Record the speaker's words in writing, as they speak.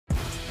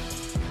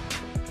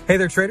Hey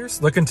there,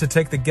 traders. Looking to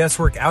take the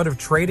guesswork out of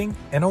trading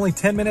in only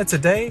 10 minutes a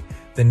day?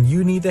 Then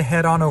you need to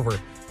head on over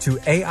to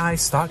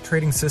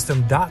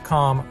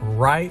AIStockTradingSystem.com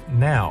right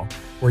now,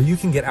 where you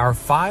can get our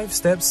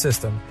 5-step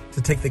system to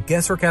take the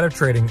guesswork out of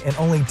trading in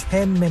only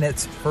 10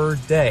 minutes per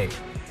day.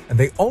 And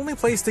the only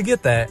place to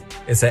get that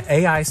is at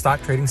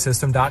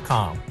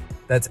AIStockTradingSystem.com.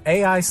 That's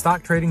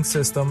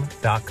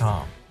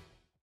AIStockTradingSystem.com.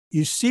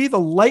 You see the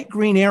light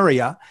green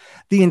area,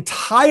 the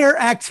entire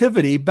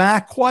activity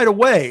back quite a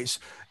ways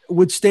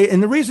would stay.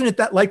 And the reason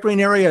that light green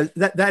area,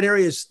 that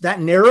area is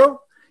that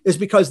narrow is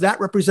because that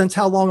represents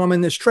how long I'm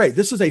in this trade.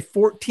 This is a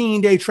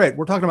 14-day trade.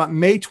 We're talking about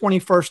May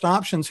 21st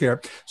options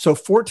here. So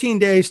 14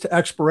 days to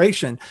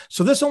expiration.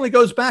 So this only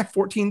goes back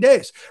 14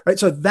 days, right?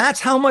 So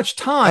that's how much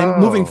time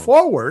moving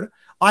forward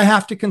I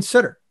have to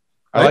consider.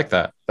 Right? I like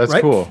that. That's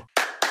cool.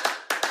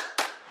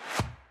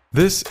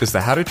 This is the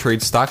How to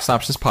Trade Stocks and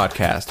Options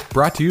podcast,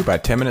 brought to you by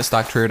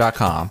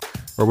 10MinuteStockTrader.com,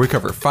 where we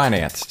cover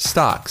finance,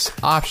 stocks,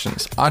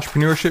 options,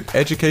 entrepreneurship,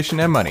 education,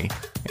 and money.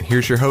 And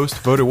here's your host,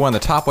 voted one of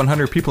the top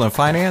 100 people in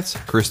finance,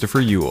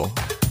 Christopher Uhl.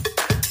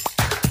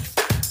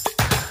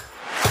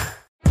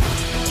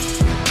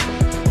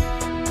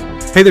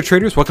 Hey there,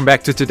 traders. Welcome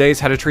back to today's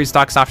How to Trade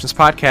Stocks and Options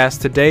podcast.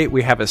 Today,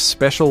 we have a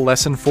special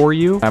lesson for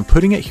you. I'm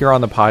putting it here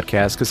on the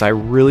podcast because I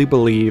really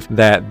believe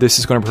that this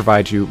is going to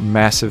provide you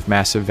massive,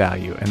 massive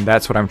value. And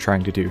that's what I'm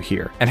trying to do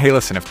here. And hey,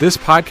 listen, if this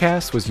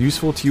podcast was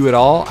useful to you at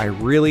all, I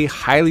really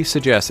highly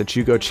suggest that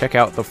you go check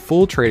out the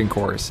full trading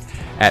course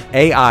at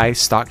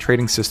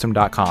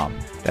AIStockTradingSystem.com.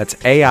 That's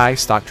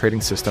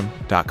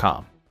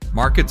AIStockTradingSystem.com.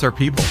 Markets are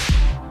people.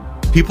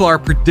 People are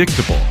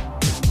predictable.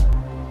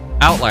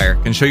 Outlier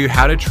can show you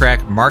how to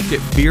track market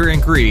fear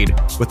and greed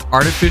with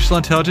artificial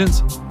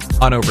intelligence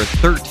on over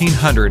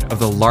 1,300 of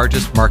the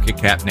largest market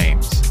cap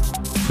names.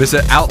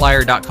 Visit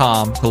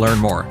Outlier.com to learn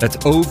more. That's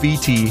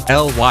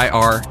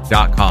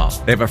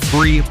OVTLYR.com. They have a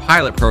free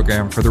pilot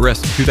program for the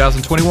rest of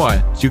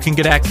 2021, so you can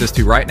get access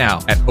to right now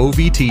at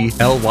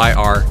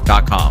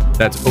OVTLYR.com.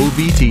 That's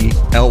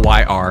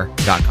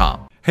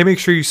OVTLYR.com. Hey, make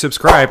sure you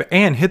subscribe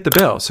and hit the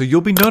bell so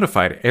you'll be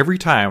notified every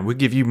time we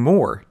give you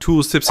more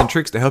tools, tips, and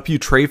tricks to help you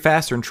trade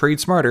faster and trade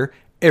smarter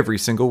every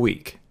single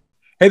week.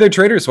 Hey there,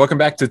 traders. Welcome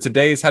back to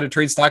today's How to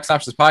Trade Stocks and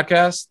Options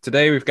podcast.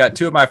 Today, we've got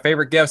two of my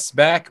favorite guests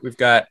back. We've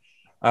got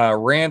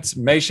Rance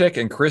Mashek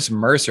and Chris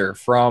Mercer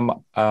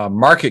from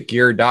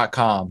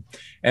MarketGear.com.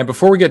 And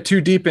before we get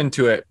too deep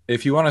into it,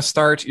 if you want to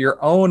start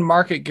your own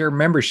Market Gear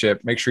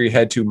membership, make sure you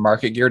head to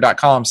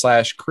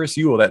MarketGear.com/Chris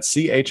Uhl. That's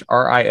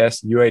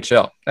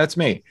ChrisuHL. That's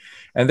me.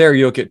 And there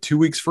you'll get 2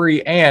 weeks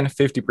free and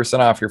 50%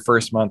 off your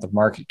first month of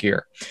Market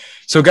Gear.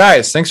 So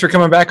guys, thanks for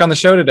coming back on the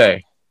show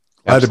today.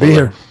 Glad to be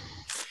here.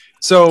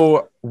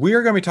 So we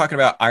are going to be talking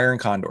about iron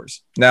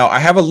condors. Now, I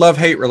have a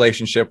love-hate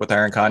relationship with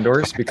iron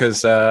condors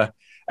because at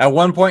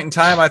one point in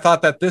time, I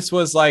thought that this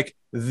was like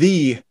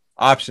the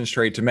options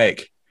trade to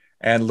make.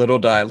 And little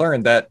did I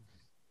learn that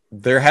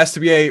there has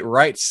to be a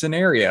right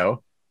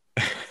scenario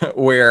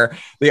where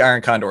the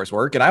iron condors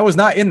work, and I was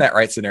not in that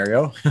right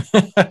scenario.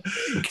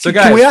 So,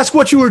 guys, can we ask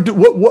what you were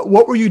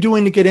what were you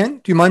doing to get in?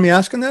 Do you mind me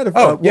asking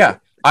that? Yeah,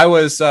 I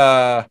was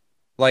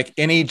like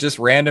any just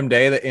random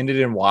day that ended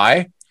in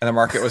Y and the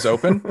market was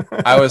open.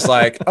 I was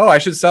like, oh, I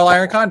should sell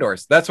iron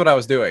condors. That's what I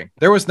was doing.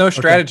 There was no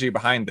strategy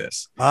behind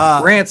this.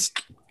 Rance,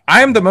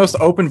 I am the most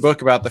open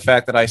book about the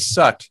fact that I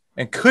sucked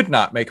and could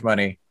not make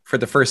money for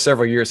the first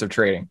several years of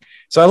trading.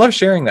 So I love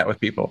sharing that with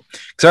people.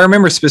 Because I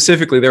remember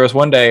specifically, there was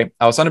one day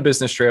I was on a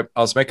business trip. I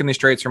was making these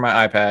trades from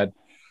my iPad.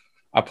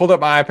 I pulled up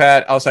my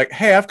iPad. I was like,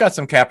 hey, I've got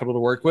some capital to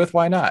work with.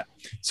 Why not?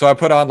 So I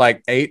put on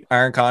like 8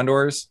 iron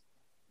condors.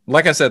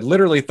 Like I said,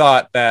 literally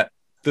thought that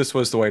this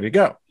was the way to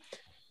go.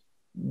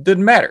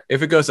 Didn't matter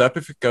if it goes up,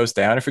 if it goes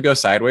down, if it goes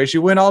sideways,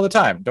 you win all the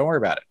time. Don't worry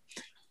about it.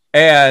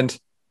 And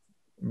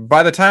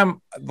by the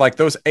time like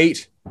those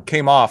 8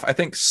 came off, I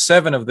think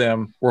 7 of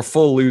them were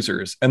full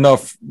losers, and the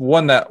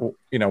one that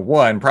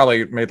won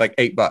probably made like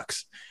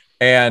 $8.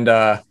 And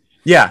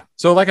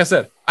so like I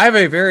said, I have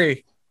a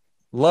very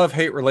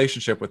love-hate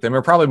relationship with them,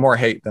 or probably more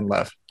hate than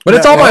love. But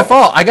it's all my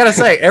fault. I gotta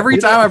say, every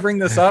time I bring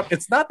this up,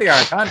 it's not the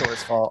iron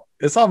condor's fault.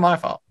 It's all my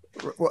fault.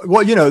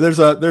 Well, there's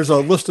a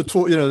list of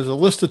tools. There's a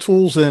list of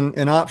tools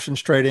in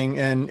options trading,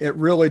 and it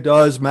really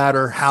does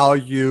matter how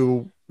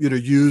you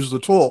use the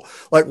tool.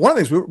 Like one of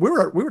the things we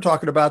were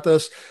talking about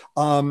this.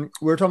 We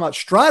were talking about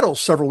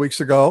straddles several weeks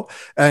ago,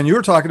 and were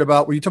you talking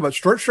about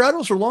short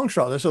straddles or long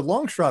straddles? I said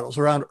long straddles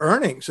around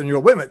earnings, and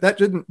you're wait a minute, that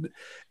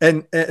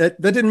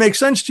didn't make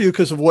sense to you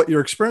because of what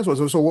your experience was.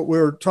 So what we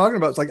were talking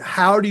about is like,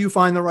 how do you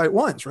find the right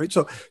ones, right?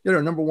 So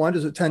number one,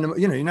 does it tend to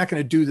you're not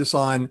going to do this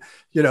on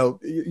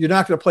you're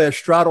not going to play a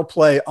straddle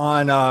play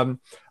on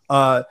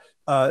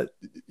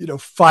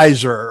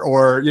Pfizer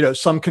or,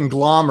 some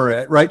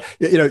conglomerate, right?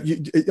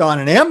 On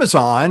an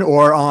Amazon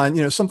or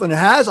on, something that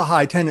has a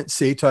high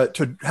tendency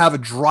to have a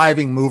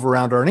driving move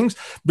around earnings,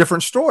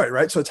 different story,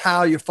 right? So it's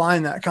how you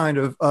find that kind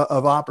of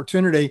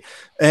opportunity.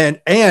 And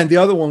the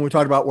other one we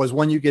talked about was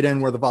when you get in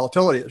where the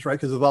volatility is, right?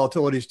 Because the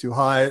volatility is too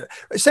high.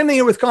 Same thing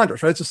here with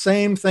condors, right? It's the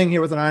same thing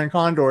here with an iron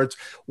condor. It's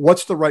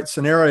what's the right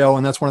scenario.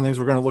 And that's one of the things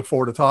we're going to look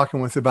forward to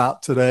talking with you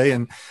about today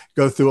and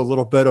go through a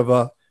little bit of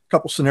a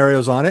couple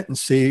scenarios on it and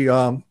see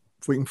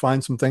if we can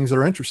find some things that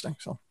are interesting.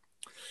 So,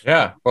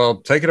 yeah, well,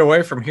 take it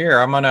away from here.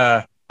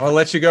 I'll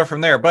let you go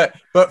from there. But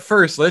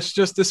first, let's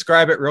just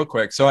describe it real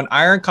quick. So, an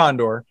iron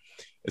condor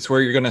is where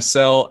you're going to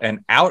sell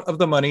an out of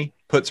the money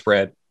put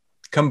spread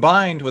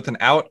combined with an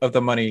out of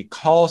the money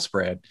call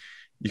spread.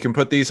 You can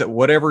put these at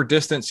whatever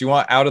distance you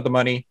want out of the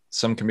money.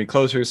 Some can be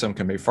closer, some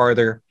can be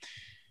farther.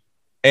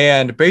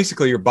 And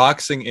basically, you're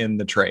boxing in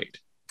the trade.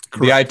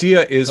 Correct. The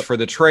idea is for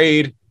the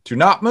trade to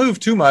not move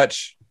too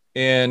much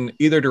in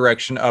either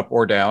direction, up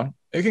or down.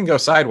 It can go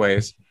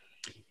sideways.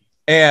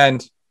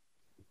 And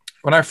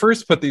when I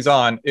first put these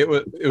on, it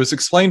was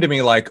explained to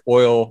me like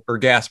oil or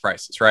gas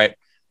prices, right?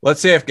 Let's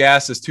say if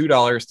gas is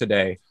 $2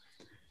 today,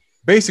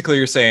 basically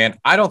you're saying,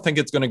 I don't think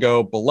it's going to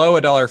go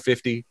below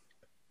 $1.50,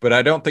 but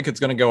I don't think it's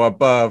going to go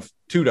above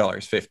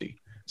 $2.50.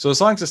 So as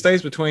long as it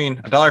stays between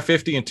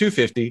 $1.50 and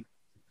 $2.50,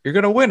 you're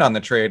going to win on the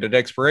trade at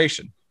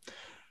expiration.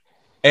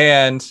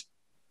 And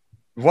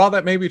while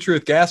that may be true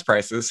with gas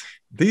prices,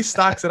 these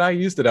stocks that I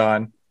used it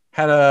on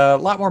had a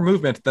lot more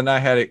movement than I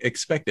had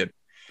expected.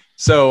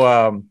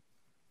 So,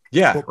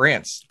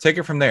 Rance, take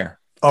it from there.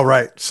 All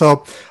right.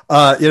 So,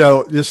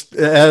 just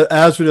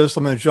as we just,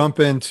 I'm going to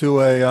jump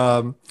into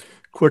a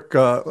quick,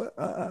 there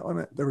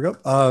we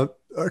go.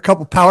 A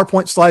couple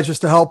PowerPoint slides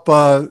just to help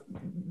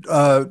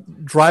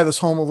drive us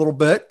home a little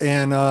bit.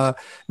 And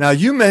now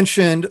you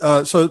mentioned,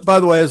 so by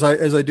the way, as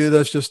I do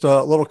this, just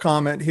a little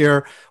comment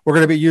here, we're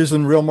going to be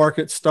using real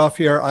market stuff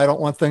here. I don't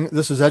want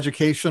this is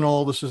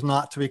educational. This is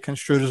not to be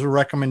construed as a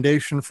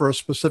recommendation for a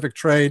specific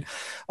trade.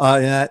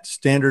 And that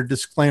standard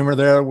disclaimer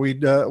there we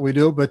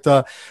do,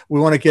 but we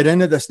want to get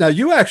into this. Now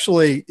you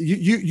actually,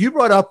 you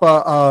brought up,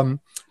 I'm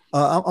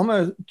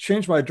going to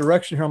change my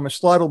direction here on my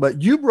slide a little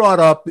bit. You brought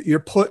up that you're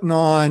putting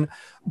on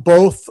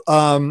both,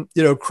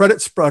 credit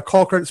spread,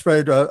 call credit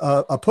spread,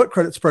 a put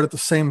credit spread at the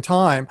same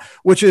time,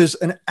 which is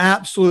an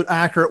absolute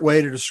accurate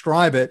way to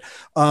describe it.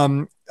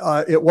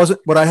 It wasn't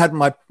what I had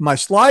in my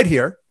slide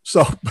here.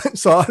 So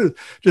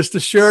just to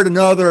share it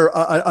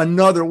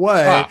another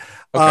way,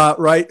 okay.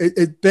 Right.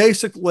 It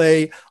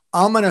basically,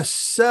 I'm going to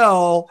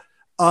sell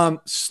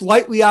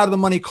slightly out of the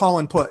money call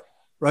and put.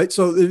 Right.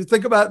 So if you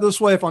think about it this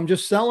way, if I'm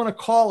just selling a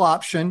call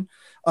option,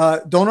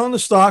 don't own the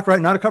stock, right?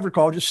 Not a covered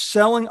call, just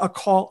selling a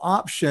call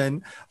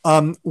option.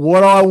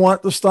 What do I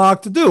want the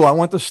stock to do? I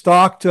want the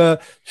stock to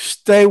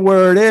stay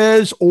where it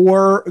is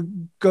or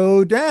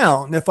go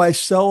down. If I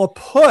sell a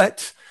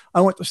put,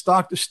 I want the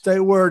stock to stay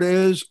where it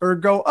is or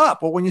go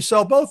up. Well, when you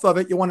sell both of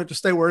it, you want it to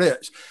stay where it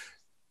is.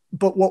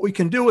 But what we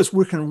can do is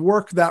we can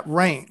work that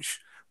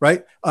range,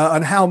 right?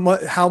 On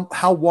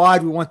how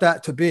wide we want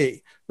that to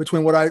be.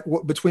 Between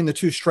the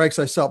two strikes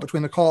I sell,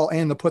 between the call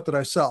and the put that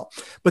I sell.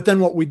 But then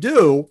what we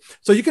do,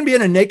 so you can be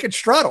in a naked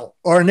straddle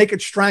or a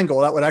naked strangle.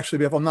 That would actually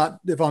be if I'm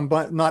not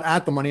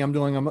at the money,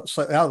 I'm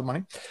slightly out of the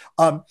money.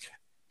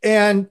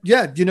 And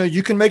yeah,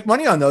 you can make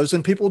money on those,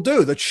 and people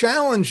do. The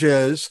challenge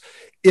is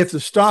if the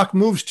stock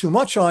moves too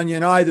much on you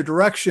in either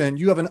direction,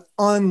 you have an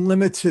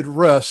unlimited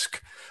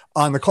risk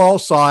on the call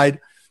side.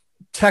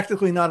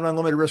 Technically not an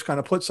unlimited risk on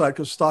the put side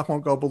because stock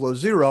won't go below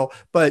zero,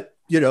 but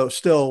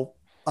still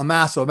a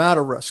massive amount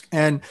of risk.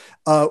 And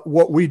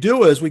what we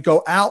do is we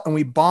go out and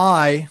we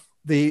buy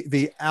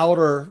the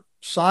outer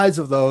sides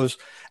of those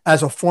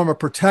as a form of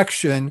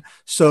protection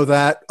so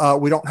that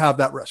we don't have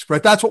that risk,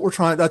 right? That's what we're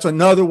trying. That's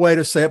another way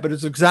to say it, but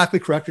it's exactly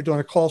correct. You're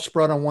doing a call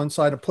spread on one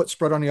side, a put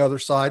spread on the other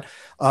side,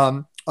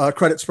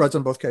 credit spreads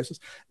in both cases.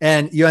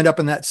 And you end up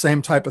in that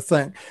same type of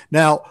thing.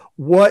 Now,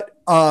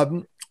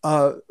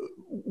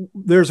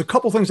 there's a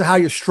couple things of how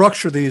you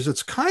structure these.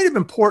 It's kind of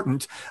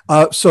important.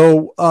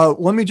 So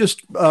let me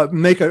just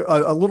make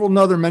a little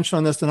another mention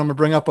on this. Then I'm going to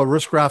bring up a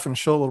risk graph and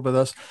show a little bit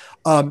of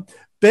this.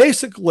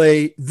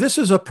 Basically, this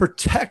is a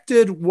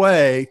protected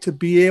way to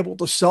be able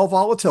to sell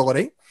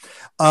volatility.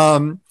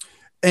 And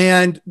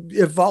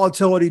if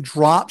volatility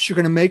drops, you're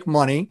going to make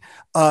money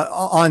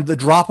on the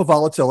drop of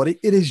volatility.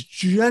 It is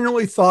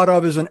generally thought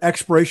of as an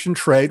expiration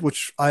trade,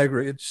 which I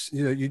agree. It's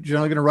you're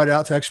generally going to write it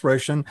out to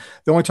expiration.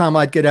 The only time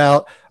I'd get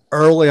out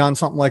early on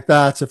something like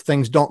that is if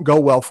things don't go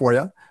well for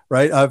you,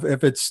 right?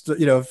 If it's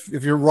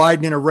if you're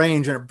riding in a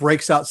range and it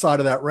breaks outside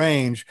of that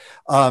range,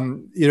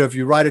 if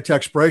you ride it to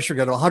expiration,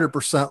 you get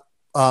 100%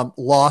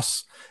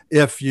 loss.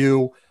 If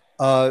you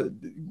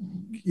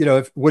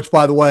which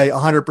by the way,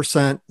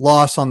 100%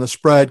 loss on the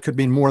spread could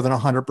mean more than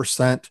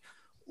 100%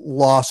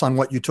 loss on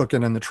what you took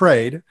in the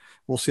trade.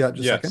 We'll see that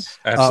in just a second.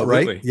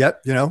 Absolutely. Right?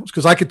 Yep.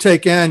 Because I could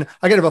have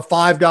a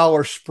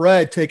 $5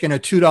 spread, take in a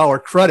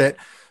 $2 credit.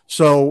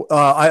 So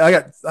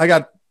I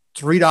got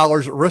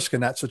 $3 at risk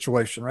in that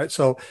situation, right?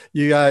 So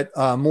you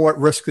got more at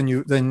risk than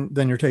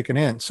you're taking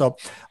in. So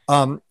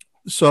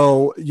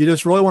so you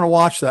just really want to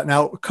watch that.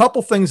 Now, a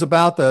couple things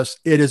about this: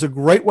 it is a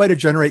great way to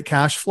generate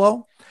cash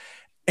flow,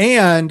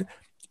 and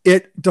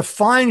it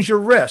defines your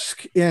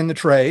risk in the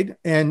trade.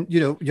 And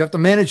you have to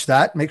manage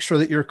that, make sure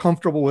that you're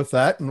comfortable with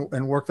that,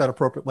 and work that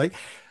appropriately.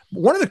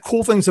 One of the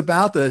cool things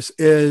about this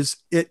is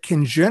it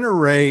can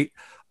generate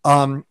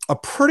a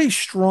pretty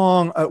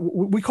strong,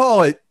 we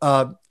call it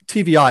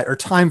TVI, or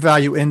time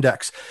value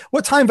index.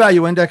 What time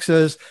value index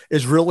is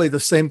really the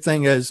same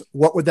thing as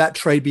what would that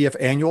trade be if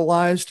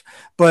annualized.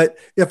 But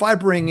if I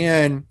bring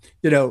in,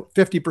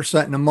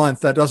 50% in a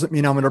month, that doesn't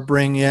mean I'm going to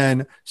bring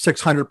in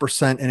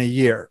 600% in a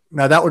year.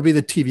 Now that would be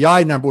the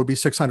TVI number would be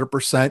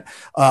 600%.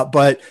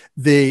 But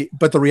the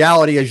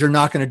reality is you're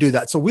not going to do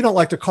that. So we don't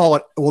like to call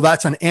it, well,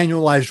 that's an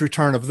annualized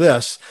return of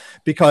this,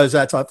 because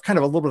that's kind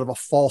of a little bit of a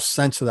false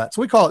sense of that.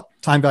 So we call it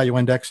time value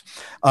index.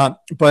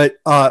 But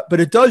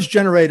it does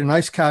generate a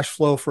nice cash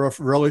flow for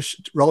a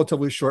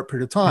relatively short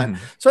period of time.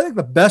 So I think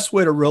the best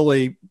way to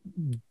really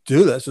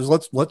do this is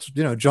let's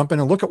jump in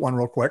and look at one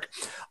real quick.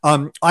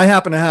 I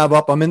happen to have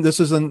up, for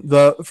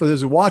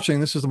those who are watching,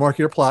 this is the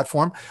Marketer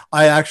platform.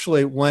 I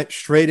actually went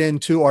straight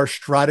into our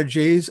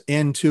strategies,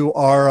 into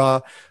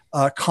our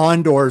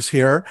condors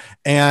here.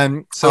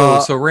 And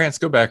so Rance,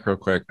 go back real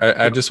quick.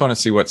 I just want to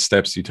see what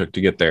steps you took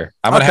to get there.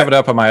 I'm going to have it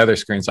up on my other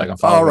screen so I can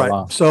follow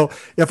along. So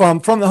if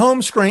I'm from the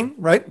home screen,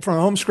 I'm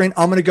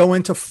going to go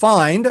into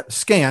find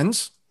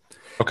scans.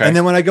 Okay. And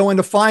then when I go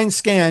into find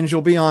scans,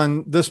 you'll be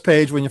on this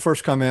page when you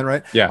first come in,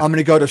 right? Yeah. I'm going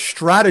to go to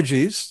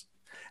strategies,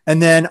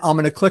 and then I'm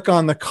going to click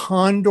on the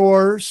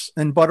condors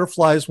and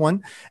butterflies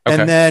one.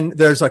 And then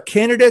there's a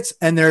candidates,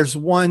 and there's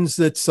ones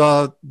that's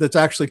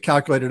actually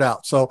calculated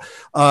out. So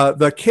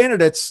the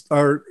candidates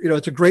are,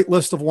 it's a great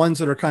list of ones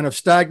that are kind of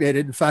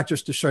stagnated. In fact,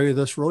 just to show you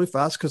this really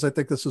fast, because I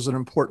think this is an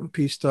important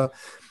piece to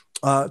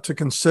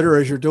consider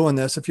as you're doing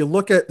this. If you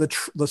look at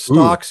the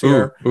stocks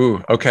here.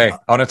 Okay. I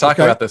want to talk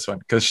about this one,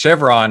 because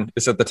Chevron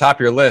is at the top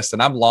of your list,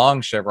 and I'm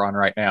long Chevron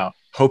right now,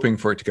 hoping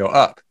for it to go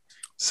up.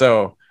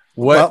 So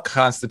what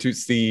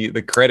constitutes the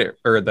credit,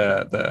 or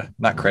the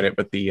not credit,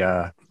 but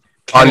the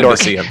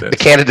candidacy of this? The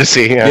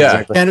candidacy. Yeah.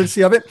 Exactly.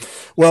 Candidacy of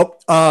it.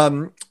 Well,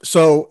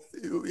 so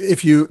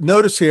if you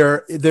notice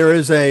here,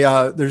 there's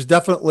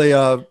definitely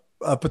a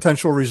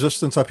potential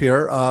resistance up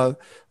here.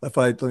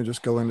 Let me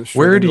just go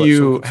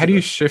into. How do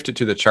you shift it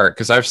to the chart?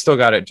 Because I've still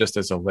got it just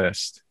as a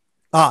list.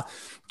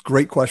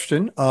 Great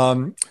question.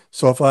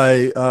 So if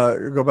I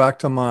go back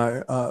to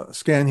my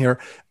scan here,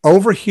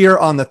 over here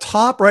on the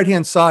top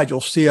right-hand side,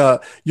 you'll see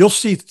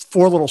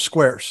 4 little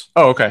squares.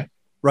 Oh, okay.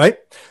 Right.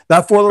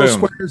 That 4 little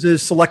squares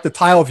is select the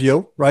tile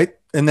view, right?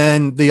 And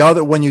then the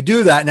other, when you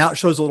do that, now it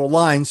shows little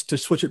lines to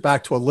switch it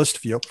back to a list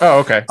view. Oh,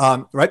 okay.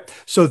 Right.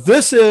 So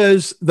this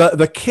is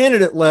the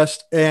candidate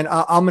list. And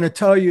I'm going to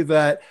tell you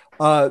that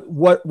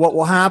what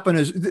will happen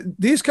is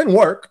these can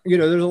work.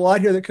 There's a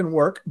lot here that can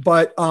work,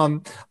 but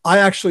I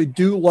actually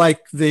do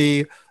like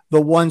the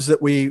ones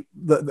that we're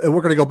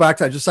going to go back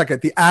to that in just a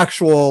second. The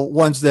actual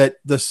ones that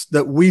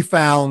we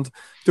found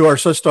through our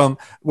system,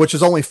 which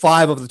is only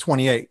 5 of the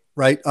 28.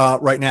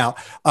 Right now.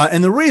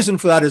 And the reason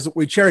for that is that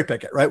we cherry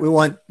pick it, right? We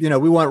want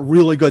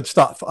really good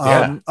stuff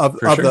of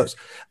those.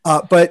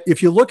 But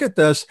if you look at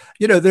this,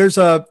 there's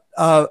a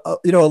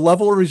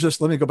level of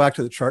resistance. Let me go back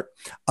to the chart.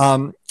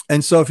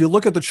 And so if you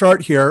look at the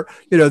chart here,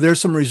 there's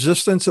some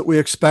resistance that we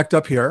expect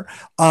up here.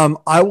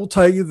 I will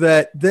tell you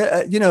that,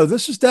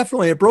 this is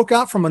definitely, it broke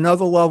out from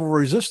another level of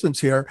resistance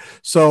here.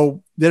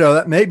 So,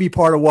 that may be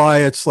part of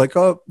why it's like,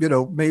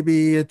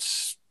 maybe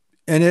it's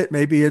in it,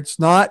 maybe it's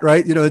not,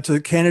 right? It's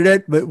a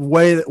candidate, but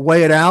weigh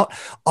it out.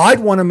 I'd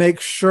want to make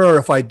sure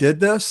if I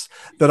did this,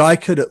 that I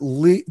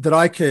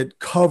could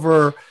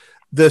cover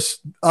this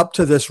up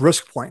to this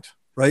risk point,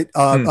 right?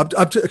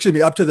 Up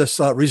to this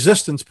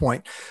resistance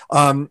point.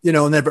 And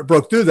then if it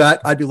broke through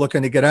that, I'd be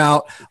looking to get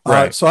out.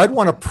 Right. So I'd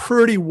want a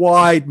pretty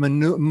wide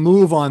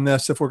move on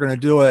this if we're going to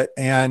do it.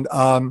 And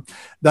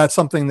that's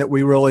something that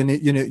we really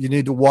need, you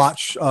need to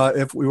watch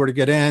if we were to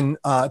get in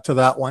to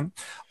that one.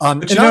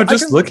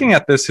 But looking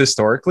at this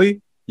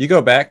historically, you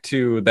go back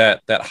to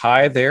that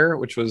high there,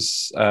 which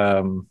was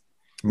March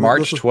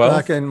 12th.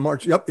 Back in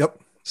March. Yep.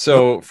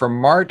 So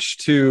from March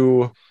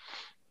to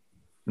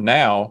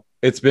now,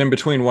 it's been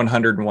between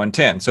 100 and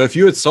 110. So if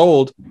you had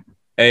sold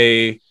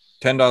a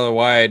 $10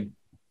 wide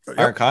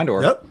iron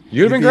condor,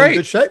 you'd have been great.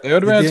 It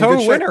would have been a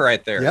total winner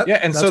right there. Yep, yeah.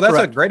 And that's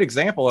a great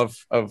example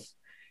of,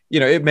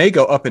 it may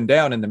go up and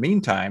down in the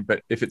meantime,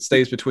 but if it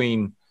stays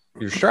between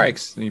your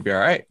strikes, then you'd be all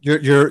right.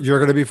 You're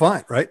going to be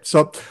fine. Right.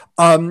 So,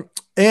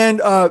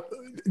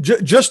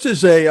 just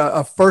as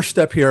a first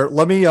step here,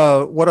 let me,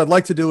 what I'd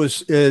like to do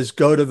is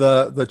go to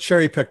the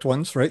cherry picked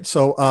ones, right?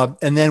 So,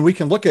 and then we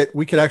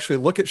could actually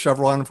look at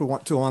Chevron if we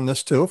want to on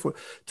this too, if we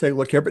take a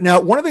look here. But now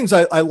one of the things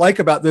I like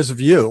about this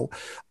view,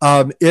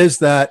 is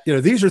that,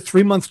 these are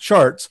 3-month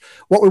charts.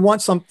 What we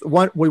want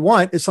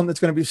is something that's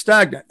going to be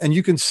stagnant. And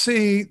you can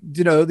see,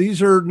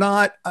 these are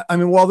not,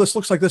 while this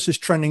looks like this is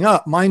trending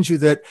up, mind you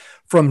that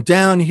from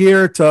down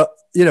here to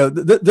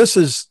this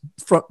is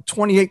from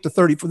 28 to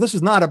 34. This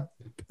is not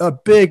a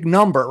big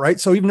number, right?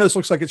 So even though this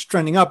looks like it's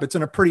trending up, it's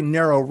in a pretty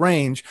narrow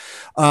range.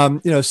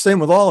 Same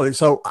with all of these.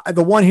 So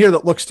the one here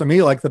that looks to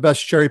me like the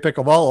best cherry pick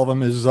of all of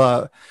them is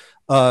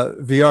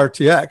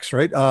VRTX,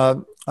 right?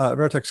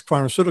 Vertex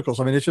Pharmaceuticals.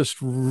 I mean, it's just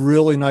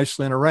really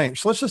nicely in a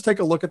range. So let's just take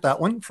a look at that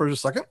one for a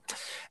second.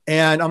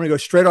 And I'm going to go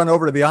straight on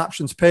over to the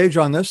options page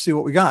on this, see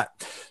what we got.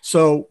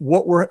 So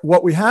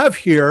what we have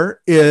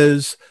here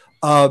is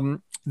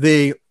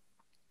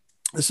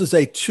this is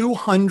a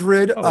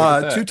 200,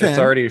 210. It's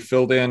already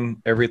filled in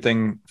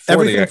everything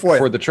for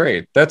the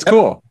trade. That's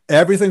cool.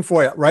 Everything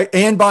for you, right?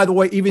 And by the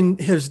way, even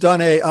has done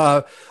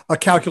a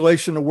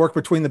calculation to work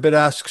between the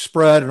bid-ask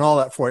spread and all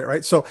that for you,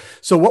 right? So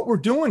what we're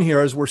doing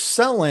here is we're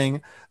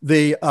selling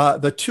the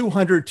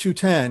 200,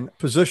 210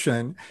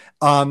 position.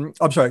 I'm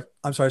sorry,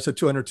 I said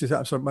 200, 210.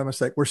 I'm sorry, my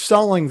mistake. We're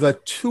selling the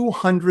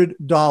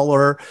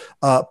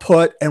 $200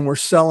 put, and we're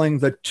selling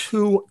the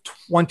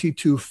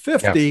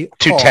 222.50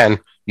 210.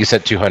 You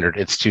said 200.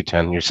 It's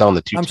 210. You're selling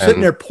the 210. I'm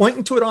sitting there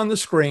pointing to it on the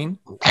screen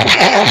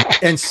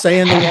and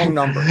saying the wrong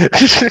number.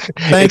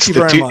 Thank you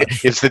very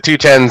much. It's the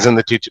 210s and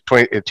the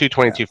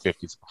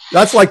 222.50s.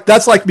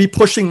 That's like me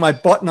pushing my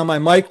button on my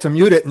mic to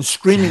mute it and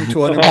screaming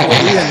to it.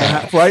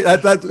 Right?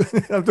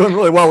 I'm doing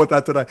really well with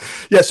that today.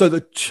 Yeah. So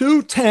the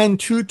 210,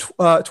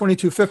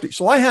 22.50.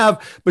 So I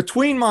have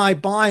between my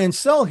buy and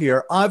sell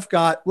here, I've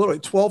got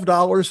literally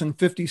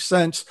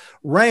 $12.50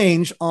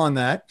 range on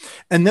that.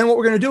 And then what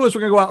we're going to do is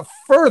we're going to go out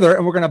further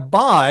and we're going to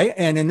buy.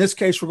 And in this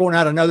case, we're going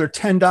out another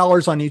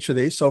 $10 on each of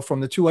these. So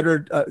from the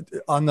 200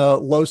 on the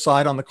low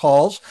side on the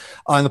calls,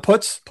 on the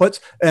puts,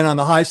 and on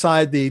the high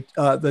side, the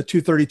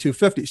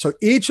 232.50. So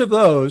each of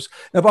those.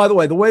 Now, by the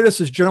way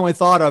this is generally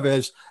thought of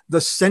is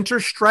the center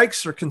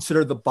strikes are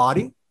considered the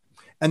body,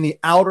 and the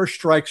outer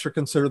strikes are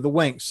considered the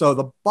wings. So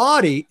the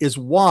body is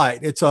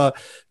wide. It's a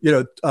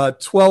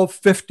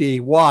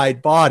 12.50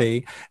 wide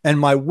body, and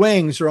my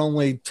wings are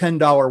only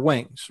 $10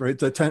 wings,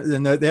 right?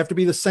 And they have to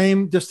be the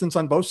same distance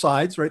on both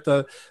sides, right?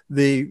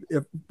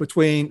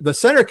 Between the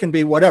center can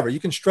be whatever.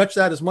 You can stretch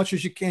that as much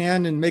as you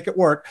can and make it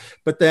work.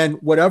 But then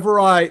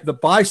the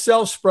buy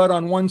sell spread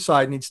on one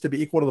side needs to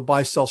be equal to the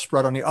buy sell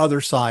spread on the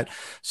other side.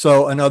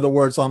 So in other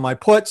words, on my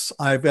puts,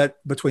 I've got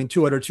between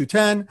 200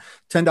 210,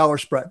 $10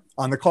 spread.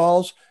 On the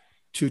calls,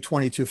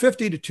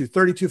 222.50 to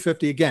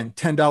 232.50, again,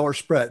 $10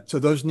 spread. So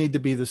those need to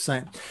be the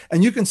same.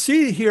 And you can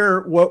see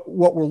here what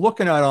we're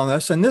looking at on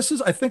this. And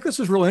I think this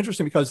is really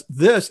interesting because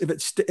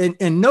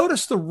and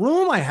notice the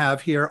room I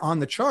have here on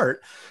the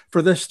chart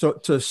for this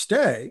to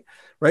stay,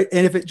 right?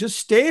 And if it just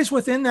stays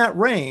within that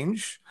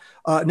range,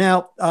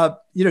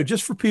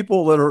 just for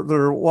people that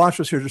are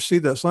watching us here to see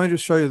this, let me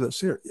just show you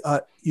this here.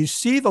 You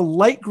see the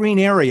light green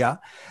area,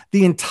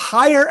 the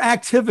entire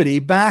activity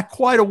back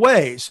quite a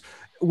ways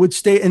would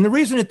stay. And the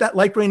reason that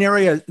light green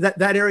area,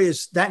 that area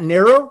is that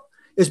narrow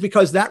is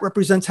because that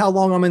represents how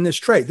long I'm in this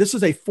trade. This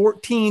is a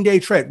 14-day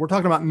trade. We're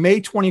talking about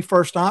May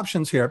 21st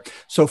options here.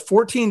 So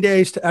 14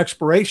 days to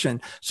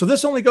expiration. So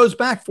this only goes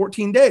back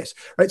 14 days,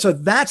 right? So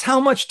that's how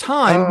much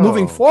time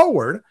moving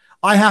forward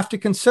I have to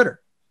consider.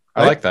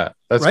 Right? I like that.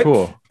 That's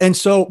cool. And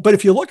so, but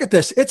if you look at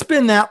this, it's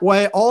been that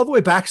way all the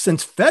way back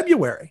since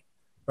February,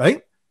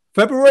 right?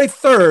 February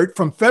 3rd,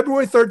 from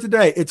February 3rd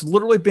today, it's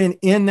literally been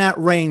in that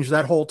range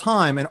that whole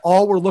time. And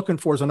all we're looking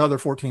for is another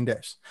 14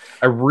 days.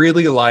 I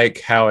really like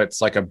how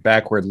it's like a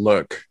backward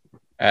look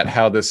at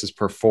how this is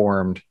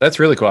performed. That's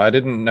really cool. I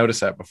didn't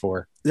notice that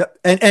before. Yep.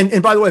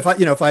 And by the way,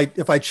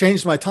 if I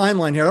change my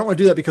timeline here, I don't want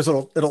to do that because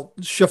it'll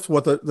shift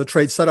what the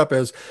trade setup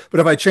is. But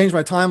if I change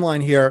my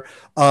timeline here,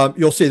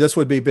 you'll see this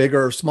would be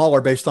bigger or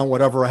smaller based on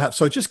whatever I have.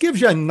 So it just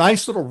gives you a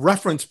nice little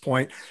reference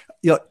point.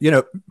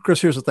 Chris,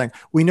 here's the thing.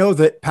 We know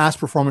that past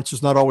performance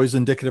is not always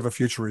indicative of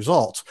future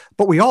results,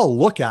 but we all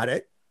look at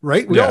it,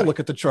 right? We all look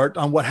at the chart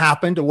on what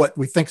happened or what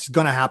we think is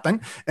going to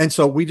happen. And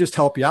so we just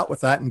help you out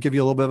with that and give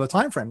you a little bit of a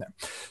time frame there.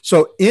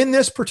 So in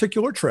this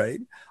particular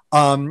trade,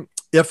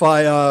 if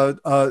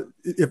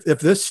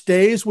this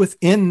stays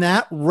within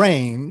that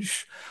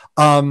range,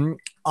 I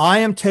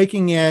am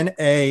taking in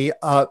a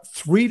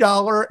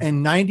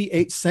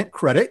 $3.98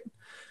 credit,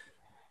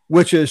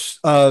 which is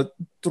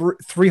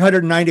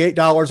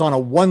 $398 on a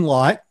one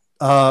lot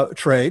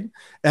trade.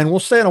 And we'll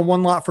stay on a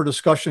one lot for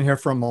discussion here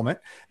for a moment.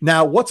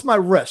 Now, what's my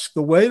risk?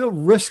 The way the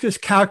risk is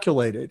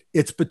calculated,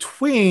 it's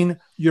between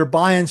your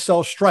buy and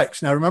sell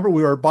strikes. Now, remember,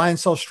 we were buy and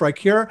sell strike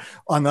here.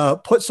 On the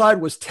put side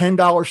was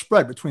 $10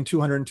 spread between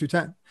 200 and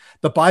 210.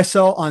 The buy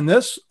sell on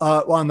this,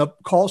 on the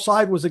call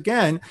side was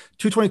again,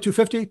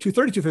 222.50,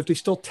 232.50,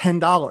 still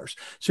 $10.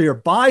 So your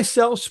buy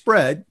sell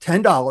spread,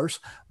 $10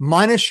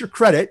 minus your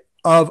credit,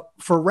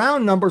 for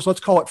round numbers,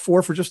 let's call it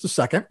 $4 for just a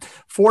second,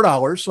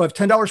 $4. So I have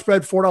 $10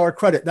 spread, $4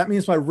 credit. That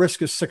means my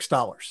risk is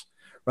 $6,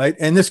 right?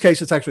 In this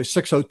case, it's actually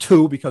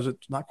 $602 because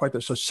it's not quite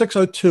there. So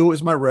 $602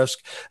 is my risk.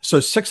 So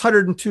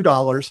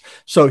 $602.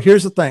 So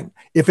here's the thing.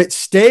 If it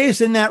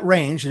stays in that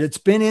range, and it's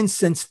been in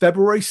since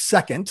February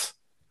 2nd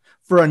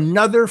for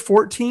another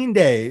 14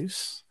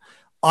 days,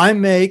 I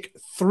make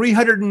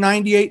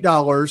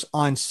 $398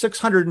 on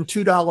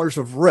 $602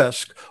 of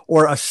risk,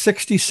 or a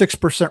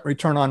 66%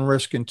 return on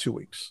risk in 2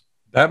 weeks.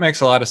 That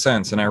makes a lot of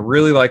sense. And I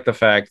really like the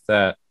fact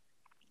that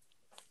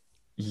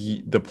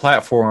the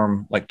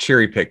platform like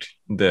cherry picked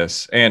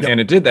this, and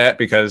it did that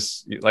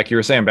because, like you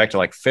were saying, back to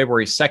like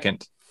February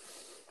 2nd,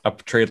 a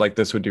trade like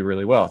this would do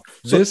really well.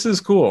 So this is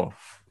cool.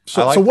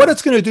 So what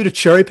it's going to do to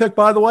cherry pick,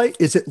 by the way,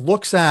 is it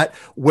looks at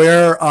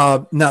where,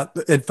 now,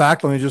 in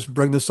fact, let me just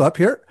bring this up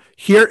here.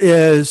 Here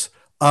is,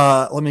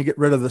 let me get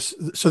rid of this.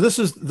 So this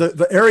is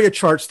the area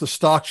charts, the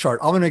stock chart.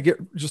 I'm going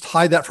to just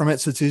hide that from it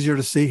so it's easier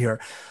to see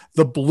here.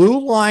 The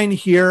blue line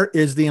here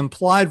is the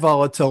implied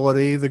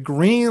volatility. The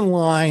green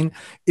line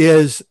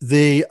is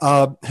the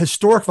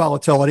historic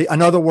volatility.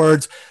 In other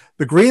words,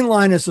 the green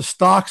line is the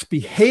stock's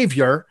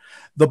behavior.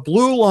 The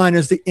blue line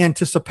is the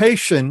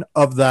anticipation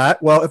of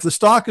that. Well, if the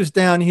stock is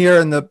down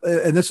here and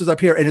this is up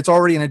here and it's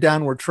already in a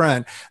downward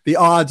trend, the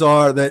odds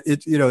are that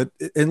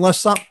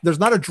unless there's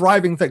not a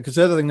driving thing, because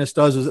the other thing this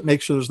does is it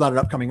makes sure there's not an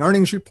upcoming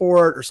earnings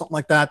report or something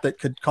like that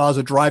could cause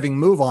a driving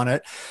move on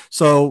it.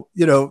 So,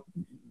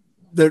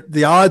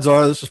 the odds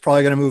are this is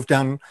probably going to move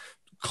down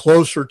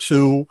closer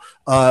to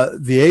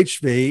the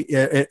HV,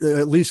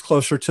 at least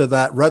closer to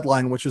that red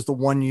line, which is the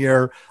 1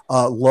 year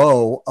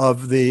low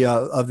of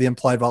the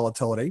implied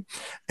volatility.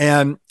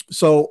 And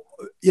so,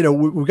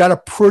 we've got a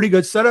pretty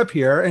good setup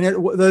here. And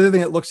the other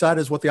thing it looks at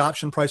is what the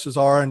option prices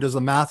are, and does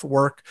the math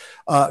work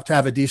to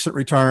have a decent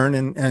return,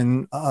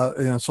 and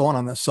so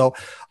on this.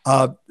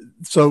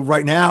 So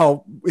right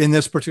now, in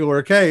this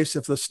particular case,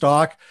 if the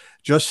stock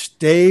just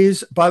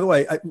stays, by the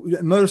way,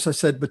 notice I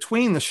said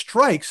between the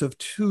strikes of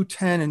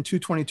 210 and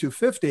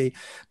 222.50,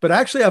 but I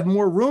actually have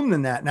more room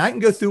than that. And I can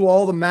go through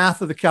all the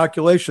math of the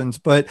calculations,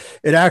 but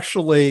it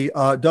actually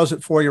does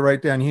it for you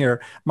right down here.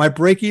 My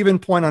break-even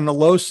point on the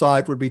low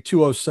side would be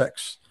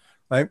 206,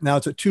 right? Now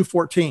it's at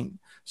 214.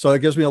 So it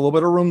gives me a little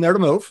bit of room there to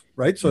move,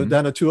 right? So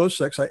down to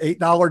 206, an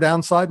 $8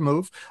 downside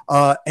move.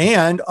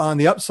 And on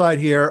the upside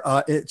here,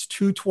 it's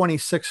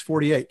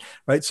 226.48,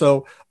 right?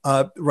 So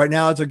right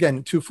now it's,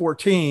 again,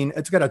 214.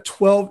 It's got a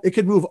 12. It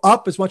could move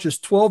up as much as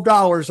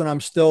 $12 and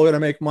I'm still going to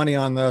make money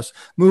on this.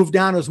 Move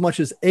down as much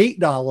as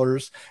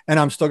 $8 and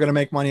I'm still going to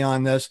make money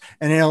on this.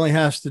 And it only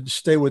has to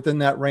stay within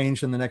that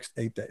range in the next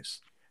 8 days.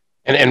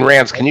 And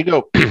Rance, can you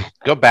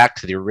go back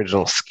to the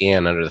original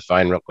scan under the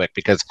fine real quick?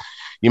 Because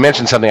you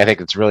mentioned something I think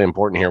that's really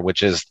important here,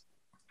 which is,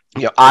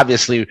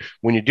 obviously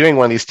when you're doing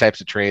one of these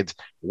types of trades,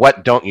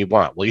 what don't you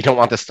want? Well, you don't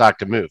want the stock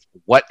to move.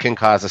 What can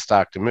cause the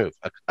stock to move?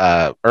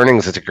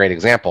 Earnings is a great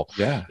example.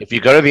 Yeah. If you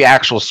go to the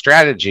actual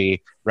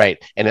strategy,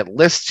 right, and it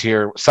lists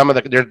here some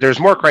of there's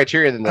more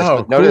criteria than this,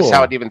 but notice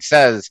how it even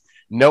says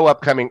no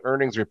upcoming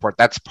earnings report.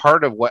 That's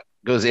part of what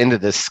goes into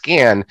this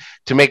scan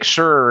to make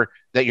sure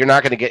that you're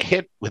not going to get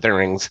hit with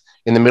earnings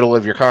in the middle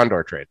of your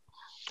Condor trade.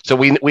 So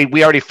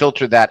we already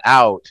filtered that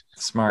out.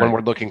 Smart. When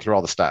we're looking through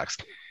all the stocks.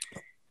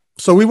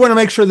 So we want to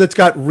make sure that's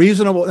got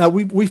reasonable. Now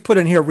we've put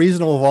in here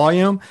reasonable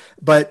volume,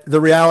 but the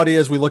reality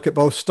is we look at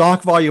both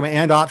stock volume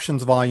and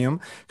options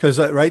volume, because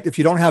right, if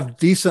you don't have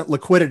decent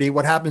liquidity,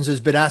 what happens is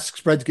bid-ask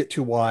spreads get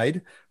too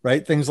wide,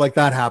 right? Things like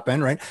that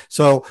happen, right?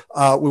 So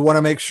we want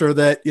to make sure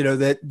that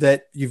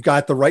that you've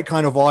got the right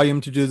kind of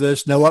volume to do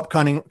this. No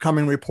upcoming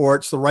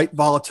reports, the right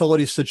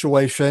volatility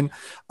situation.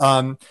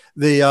 The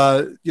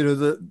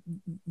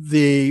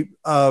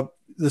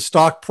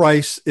stock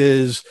price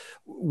is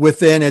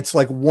within its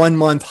like 1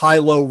 month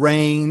high-low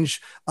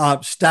range,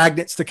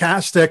 stagnant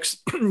stochastics,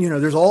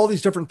 there's all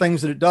these different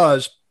things that it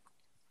does.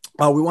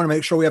 We want to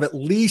make sure we have at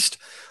least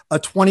a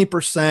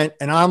 20%,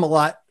 and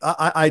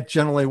I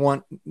generally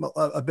want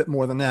a bit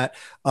more than that,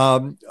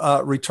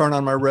 return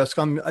on my risk.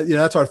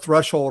 That's our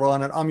threshold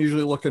on it. I'm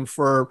usually looking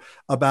for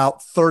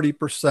about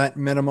 30%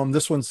 minimum.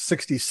 This one's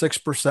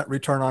 66%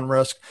 return on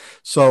risk.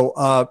 So,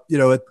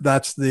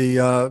 that's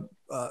the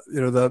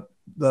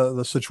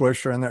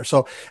situation in there.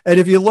 So, and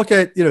if you look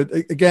at,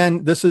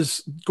 again, this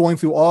is going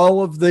through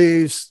all of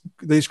these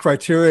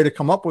criteria to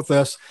come up with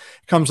this,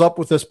 comes up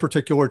with this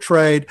particular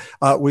trade.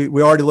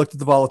 We already looked at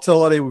the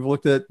volatility. We've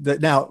looked at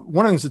that. Now,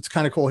 one of the things that's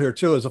kind of cool here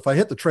too, is if I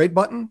hit the trade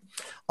button,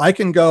 I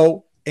can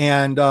go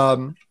and,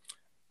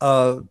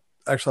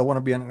 actually I want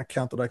to be in an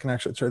account that I can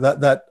actually trade.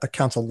 That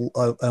account's a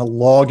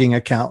logging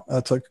account.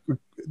 That's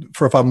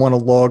for if I want to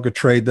log a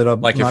trade that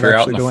I'm like not if you're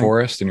out in the doing.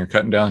 Forest and you're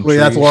cutting down trees.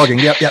 That's logging.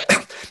 Yep.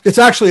 It's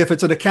actually, if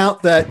it's an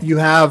account that you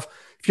have,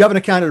 if you have an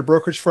account at a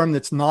brokerage firm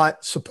that's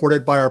not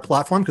supported by our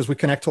platform, because we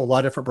connect to a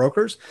lot of different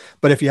brokers,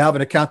 but if you have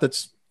an account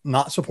that's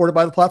not supported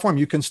by the platform,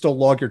 you can still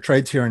log your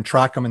trades here and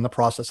track them in the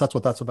process. That's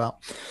what that's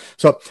about.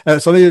 So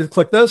let me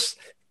click this.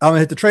 I'm going to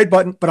hit the trade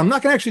button, but I'm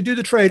not going to actually do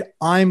the trade.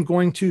 I'm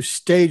going to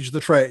stage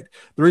the trade.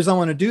 The reason I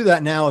want to do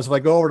that now is if I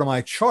go over to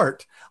my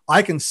chart,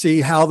 I can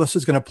see how this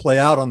is going to play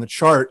out on the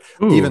chart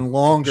even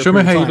longer. Show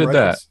me how you did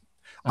that.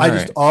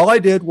 All I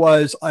did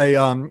was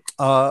I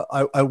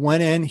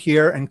went in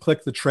here and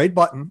clicked the trade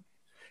button.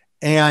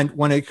 And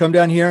when it come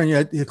down here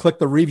and you click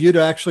the review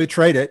to actually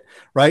trade it,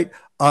 right?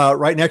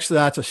 Right next to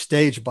that's a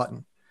stage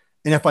button.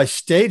 And if I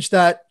stage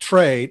that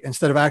trade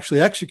instead of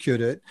actually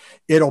execute it,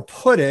 it'll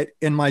put it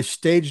in my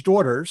staged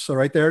orders. So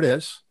right there it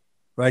is.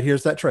 Right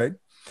here's that trade.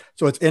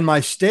 So it's in my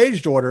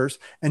staged orders.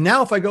 And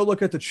now if I go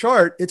look at the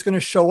chart, it's going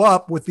to show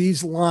up with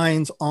these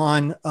lines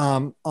on,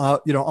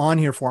 on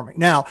here for me.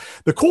 Now,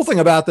 the cool thing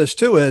about this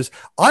too is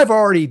I've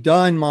already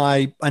done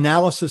my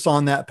analysis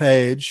on that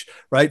page,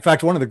 right? In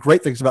fact, one of the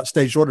great things about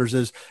staged orders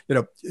is,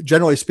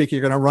 generally speaking,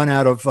 you're going to run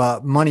out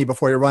of money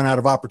before you run out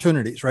of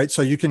opportunities, right?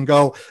 So you can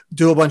go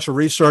do a bunch of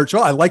research.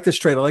 Oh, I like this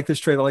trade. I like this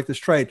trade. I like this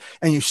trade.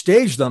 And you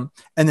stage them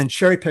and then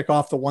cherry pick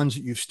off the ones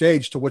that you've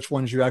staged to which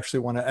ones you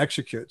actually want to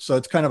execute. So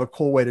it's kind of a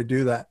cool way to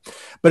do that.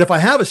 But if I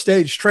have a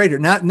staged trader,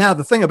 now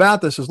the thing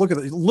about this is, look at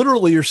it.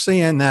 Literally, you're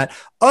seeing that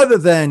other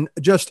than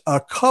just a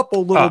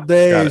couple little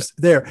days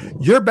there,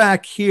 you're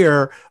back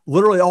here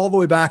literally all the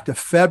way back to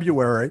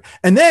February.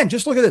 And then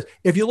just look at this.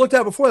 If you looked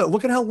at before that,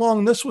 look at how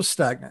long this was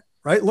stagnant,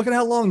 right? Look at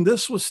how long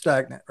this was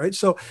stagnant, right?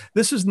 So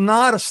this is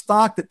not a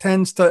stock that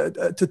tends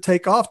to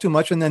take off too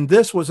much. And then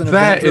this was an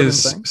event-driven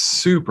thing.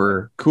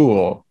 Super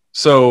cool.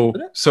 So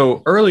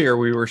earlier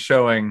we were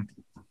showing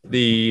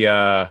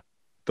the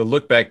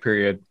look back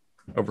period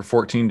over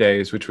 14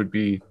 days, which would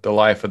be the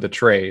life of the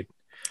trade.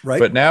 Right.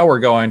 But now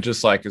we're going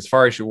just like as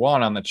far as you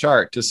want on the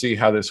chart to see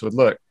how this would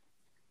look.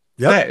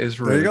 Yep. That is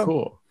really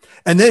cool.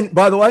 And then,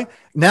 by the way,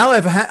 now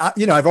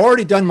I've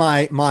already done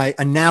my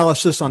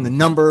analysis on the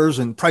numbers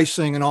and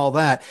pricing and all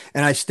that,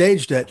 and I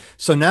staged it.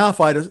 So now if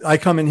I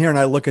come in here and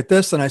I look at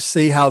this and I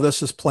see how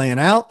this is playing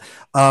out,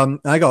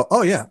 I go,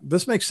 oh yeah,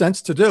 this makes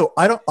sense to do.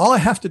 All I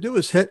have to do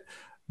is hit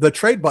the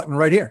trade button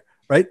right here.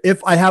 Right.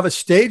 If I have a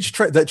staged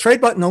trade, the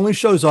trade button only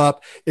shows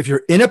up if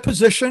you're in a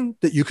position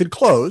that you could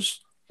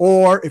close,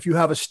 or if you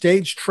have a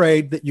staged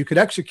trade that you could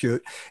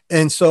execute.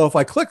 And so if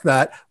I click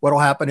that, what'll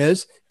happen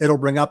is it'll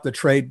bring up the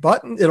trade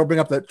button. It'll bring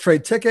up the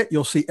trade ticket.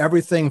 You'll see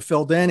everything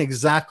filled in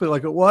exactly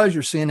like it was.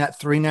 You're seeing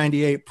that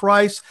 $398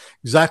 price,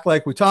 exactly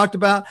like we talked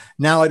about.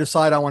 Now I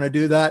decide I want to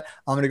do that.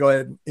 I'm going to go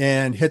ahead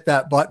and hit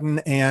that button,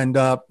 and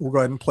we'll go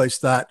ahead and place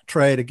that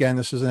trade. Again,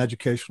 this is an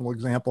educational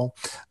example,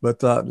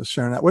 but just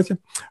sharing that with you.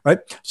 Right.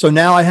 So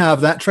now I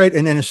have that trade.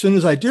 And then as soon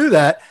as I do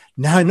that,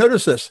 now I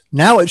notice this.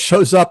 Now it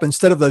shows up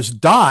instead of those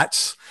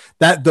dots.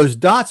 Those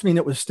dots mean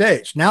it was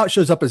staged. Now it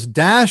shows up as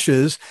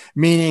dashes,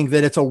 meaning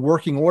that it's a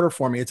working order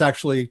for me. It's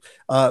actually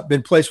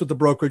been placed with the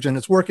brokerage and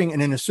it's working.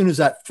 And then as soon as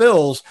that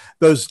fills,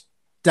 those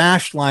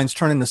dashed lines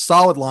turn into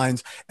solid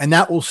lines, and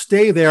that will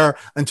stay there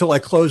until I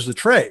close the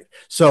trade.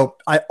 So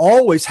I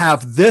always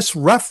have this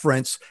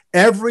reference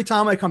every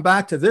time I come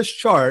back to this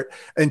chart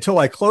until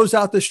I close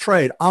out this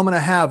trade. I'm going to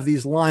have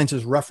these lines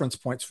as reference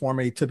points for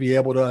me to be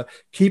able to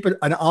keep an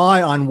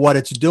eye on what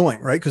it's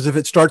doing, right? Because if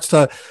it starts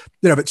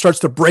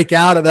to break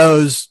out of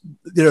those,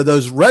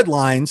 those red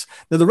lines,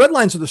 now the red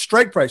lines are the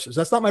strike prices.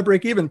 That's not my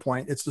break-even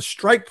point. It's the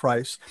strike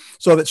price.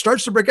 So if it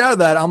starts to break out of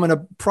that, I'm going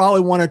to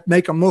probably want to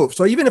make a move.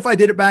 So even if I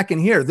did it back in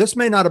here, this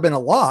may not have been a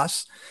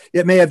loss.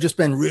 It may have just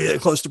been really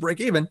close to break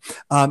even.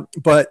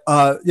 But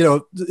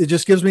it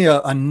just gives me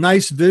a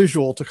nice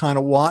visual to kind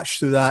of watch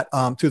through that,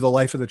 through the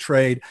life of the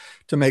trade,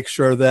 to make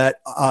sure that,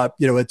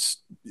 it's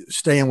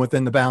staying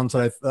within the bounds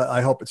that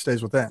I hope it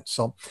stays within.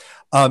 So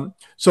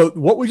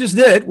what we just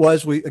did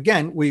was we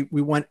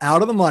went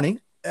out of the money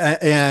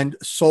and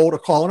sold a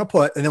call and a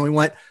put, and then we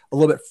went a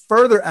little bit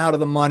further out of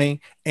the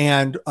money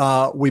and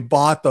we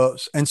bought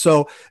those. And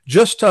so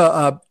just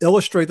to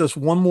illustrate this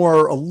one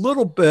more, a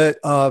little bit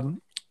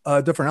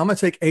different, I'm going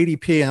to take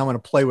ADP and I'm going to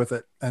play with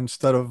it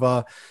instead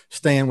of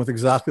staying with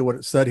exactly what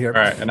it said here.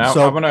 All right, and I'm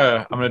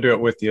gonna do it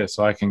with you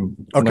so I can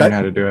learn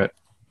how to do it.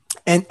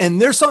 And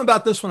there's something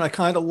about this one I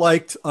kind of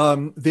liked.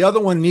 The other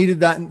one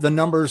needed the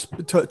numbers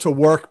to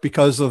work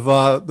because of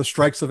the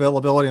strikes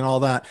availability and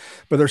all that.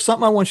 But there's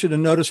something I want you to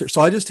notice here.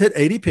 So I just hit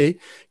ADP,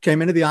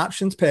 came into the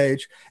options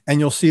page, and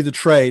you'll see the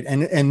trade.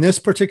 And in this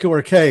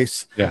particular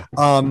case, now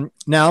I'm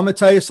going to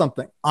tell you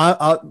something.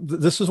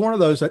 This is one of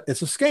those that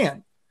it's a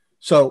scan.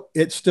 So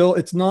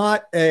it's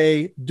not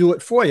a do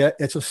it for you.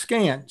 It's a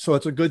scan. So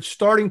it's a good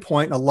starting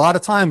point. And a lot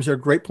of times they're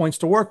great points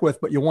to work with,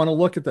 but you want to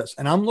look at this.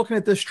 And I'm looking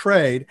at this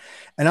trade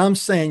and I'm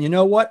saying, you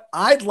know what?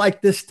 I'd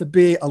like this to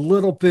be a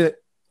little bit,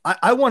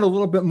 I want a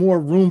little bit more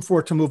room for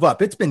it to move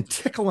up. It's been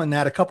tickling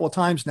that a couple of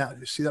times now.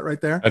 You see that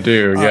right there? I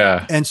do.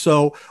 Yeah. And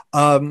so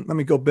let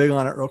me go big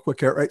on it real quick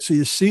here. Right. So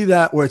you see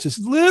that where it's just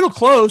a little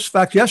close. In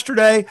fact,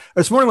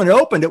 this morning when it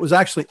opened, it was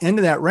actually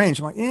into that range.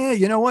 I'm like,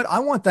 you know what? I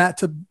want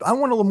a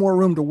little more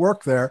room to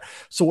work there.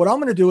 So what I'm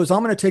going to do is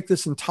I'm going to take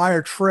this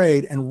entire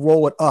trade and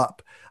roll it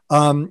up.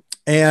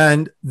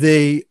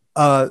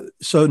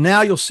 So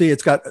now you'll see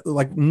it's got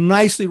like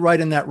nicely right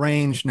in that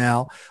range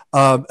now.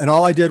 And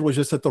all I did was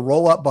just hit the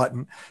roll up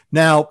button.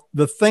 Now,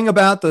 the thing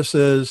about this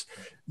is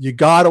you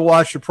got to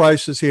watch your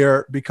prices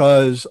here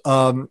because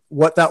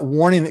what that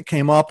warning that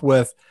came up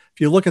with, if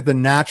you look at the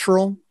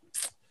natural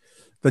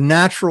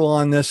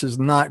on this is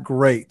not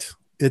great.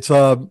 It's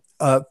a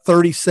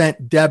 30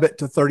 cent debit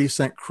to 30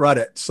 cent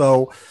credit.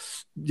 So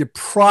you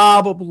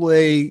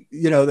probably,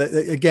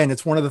 again,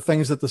 it's one of the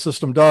things that the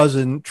system does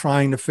in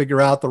trying to figure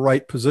out the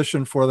right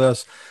position for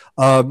this.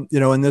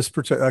 In this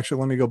particular, actually,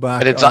 let me go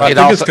back. But I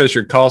think it's because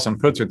your calls and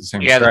puts are the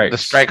same. Yeah,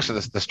 strikes.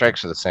 the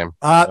strikes are the same.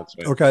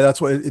 Okay,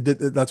 that's what it did.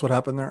 That's what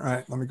happened there. All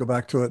right, let me go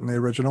back to it in the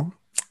original.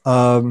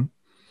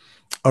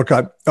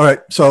 Okay, all right.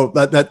 So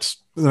that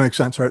makes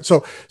sense, right?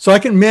 So I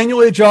can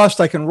manually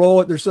adjust. I can roll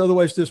it. There's other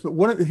ways to do this,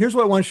 but here's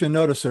what I want you to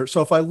notice here.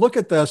 So if I look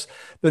at this,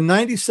 the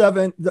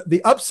 97,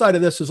 the upside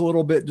of this is a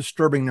little bit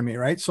disturbing to me,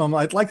 right? So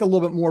I'd like a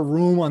little bit more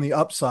room on the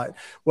upside.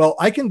 Well,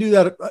 I can do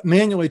that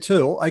manually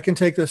too. I can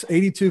take this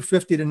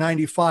 82.50 to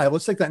 95.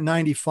 Let's take that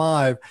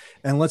 95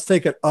 and let's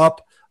take it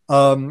up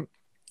a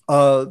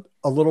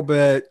little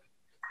bit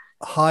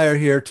higher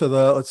here to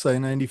the, let's say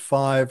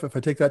 95. If I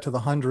take that to the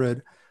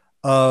 100,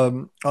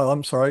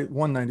 I'm sorry,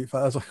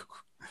 195. I was like,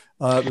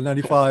 the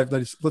 95.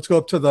 Let's go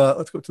up to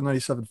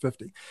 97.50.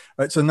 All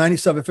right, so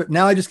 97.50.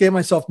 Now I just gave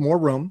myself more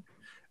room,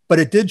 but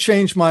it did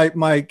change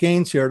my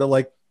gains here to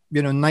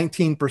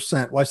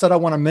 19%. Well, I said I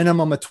want a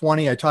minimum of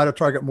 20. I try to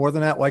target more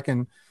than that. Well, I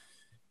can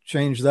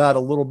change that a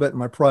little bit in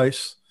my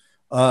price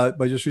by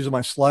just using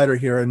my slider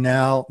here. And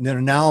now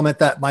I'm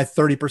at my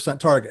 30%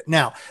 target.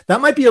 Now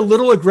that might be a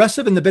little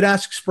aggressive in the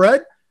bid-ask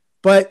spread,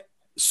 but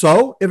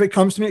so if it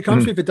comes to me, it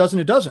comes to me. If it doesn't,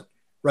 it doesn't.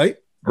 Right.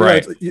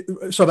 Right.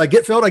 So if I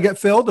get filled, I get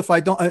filled. If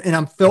I don't, and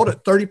I'm filled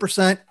at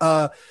 30%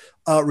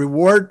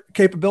 reward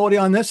capability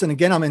on this. And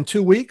again, I'm in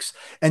 2 weeks,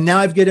 and now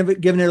I've given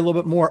it a little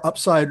bit more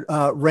upside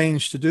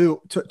range to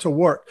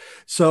work.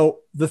 So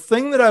the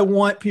thing that I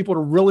want people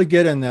to really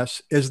get in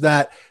this is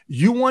that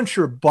you want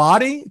your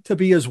body to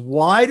be as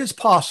wide as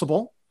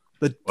possible.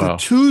 The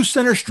two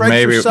center strikes.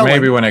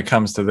 Maybe when it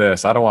comes to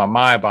this, I don't want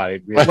my body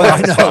to be. Well, I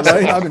know,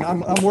 right? I mean,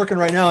 I'm working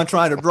right now and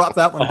trying to drop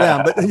that one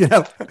down. But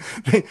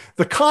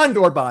the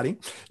condor body,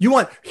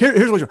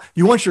 here's what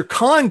you want your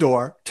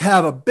condor to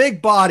have a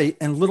big body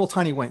and little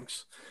tiny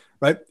wings,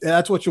 right?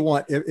 That's what you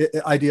want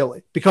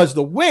ideally, because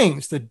the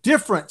wings, the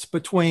difference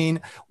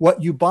between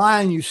what you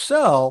buy and you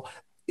sell,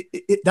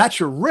 that's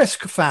your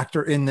risk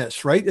factor in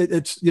this, right?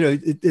 That's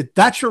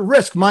your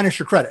risk minus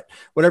your credit.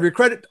 Whatever your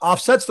credit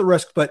offsets the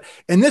risk. But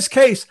in this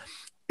case,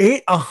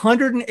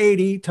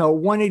 180 to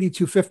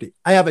 182.50.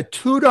 I have a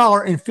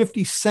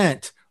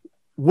 $2.50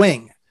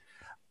 wing,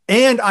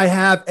 and I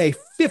have a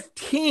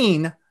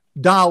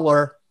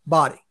 $15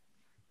 body.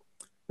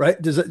 Right?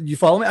 You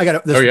follow me? I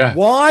got this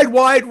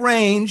wide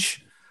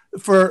range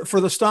for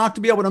the stock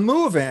to be able to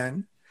move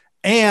in,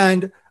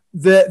 and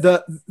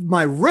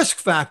my risk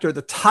factor,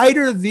 the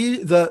tighter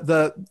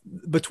the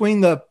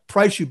between the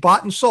price you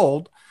bought and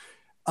sold,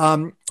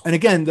 and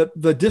again,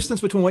 the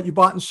distance between what you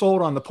bought and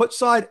sold on the put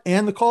side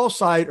and the call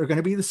side are going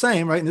to be the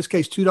same, right? In this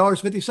case,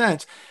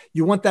 $2.50.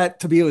 You want that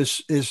to be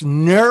as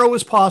narrow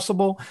as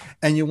possible,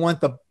 and you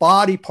want the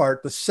body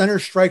part, the center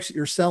strikes that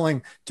you're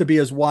selling, to be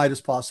as wide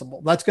as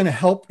possible. That's going to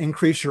help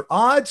increase your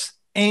odds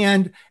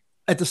and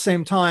at the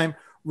same time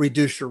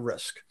reduce your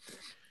risk.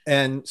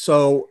 And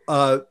so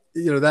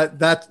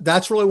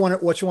that's really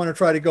what you want to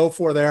try to go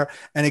for there.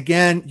 And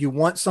again, you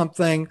want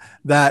something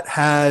that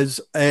has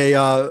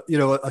a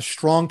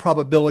strong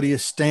probability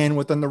of staying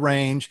within the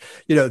range.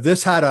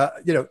 This had a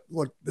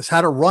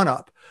run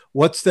up.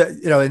 What's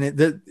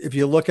if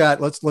you look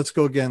at, let's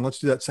go again, let's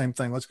do that same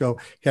thing. Let's go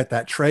hit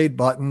that trade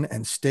button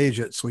and stage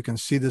it so we can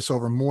see this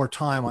over more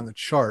time on the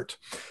chart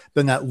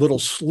than that little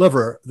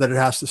sliver that it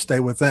has to stay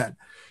within.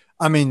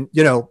 I mean,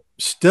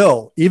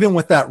 still, even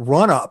with that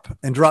run up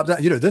and drop down,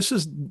 this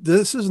is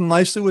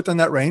nicely within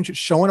that range. It's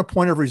showing a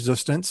point of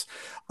resistance.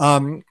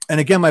 And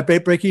again, my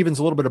break even is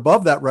a little bit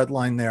above that red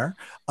line there.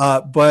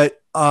 But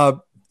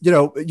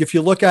if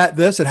you look at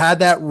this, it had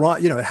that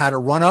run, it had a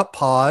run up,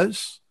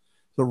 pause,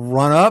 the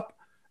run up,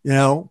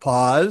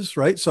 pause,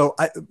 right? So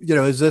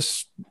is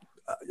this,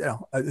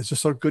 is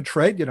this a good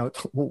trade?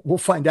 We'll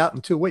find out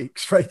in 2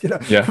 weeks, right?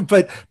 Yeah.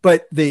 But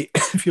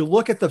if you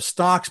look at the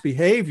stock's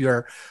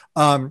behavior,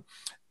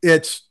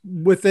 it's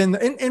within,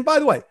 and by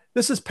the way,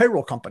 this is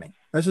payroll company.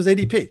 This is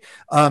ADP.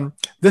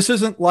 This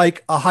isn't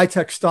like a high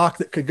tech stock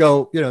that could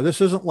go. This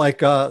isn't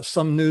like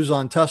some news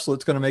on Tesla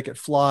that's going to make it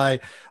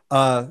fly.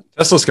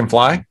 Teslas can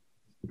fly.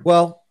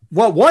 Well,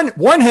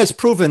 one has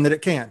proven that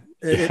it can.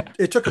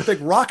 It took a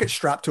big rocket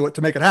strap to it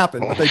to make it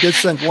happen, but they did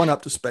send one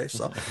up to space.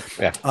 So,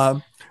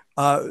 yeah.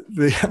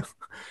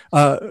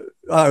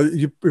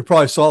 You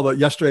probably saw that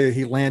yesterday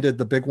he landed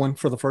the big one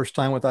for the first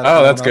time with that.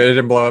 Oh, that's good. It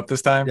didn't blow up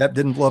this time. Yep,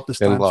 didn't blow up this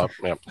time. Blow up.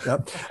 Yep.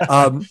 Yep.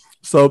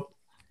 So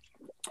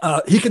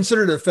he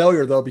considered it a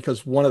failure though,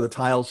 because one of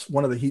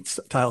the heat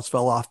tiles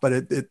fell off, but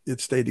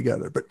it stayed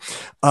together.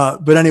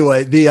 But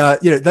anyway,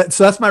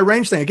 so that's my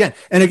range thing again.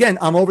 And again,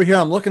 I'm over here,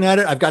 I'm looking at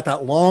it. I've got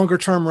that longer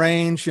term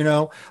range,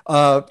 and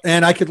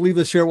I could leave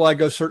this here while I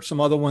go search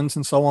some other ones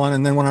and so on.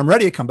 And then when I'm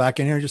ready to come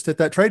back in here, just hit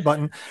that trade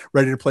button,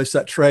 ready to place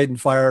that trade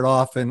and fire it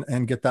off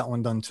and get that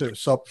one done too.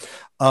 So,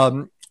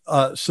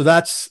 so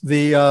that's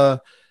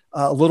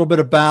a little bit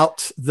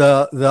about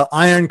the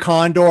Iron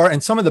Condor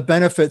and some of the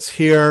benefits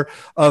here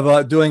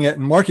of doing it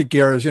in Market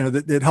Gear is,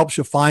 that it helps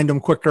you find them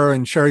quicker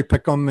and cherry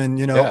pick them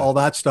and, all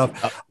that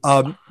stuff.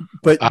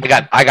 But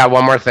I got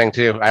one more thing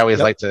too. I always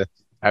like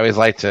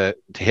to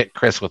hit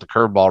Chris with a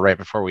curveball right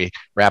before we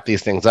wrap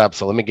these things up.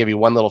 So let me give you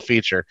one little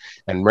feature.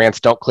 And Rance,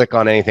 don't click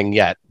on anything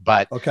yet.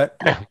 But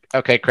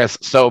okay, Chris.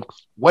 So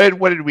what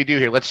did we do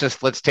here? Let's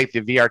take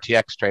the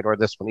VRTX trade or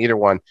this one, either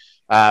one.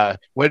 What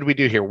did we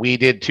do here? We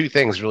did two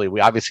things really.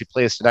 We obviously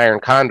placed an Iron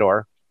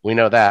Condor. We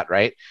know that,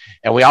 right?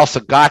 And we also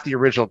got the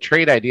original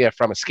trade idea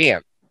from a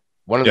scan,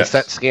 one of the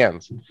set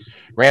scans.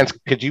 Rance,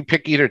 could you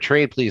pick either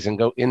trade, please, and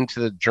go into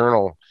the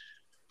journal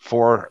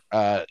for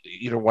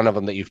either one of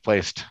them that you've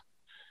placed?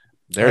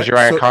 There's your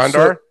Iron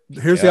Condor.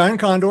 So here's the Iron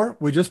Condor.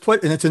 We just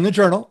put, and it's in the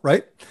journal,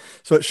 right?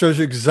 So it shows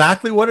you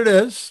exactly what it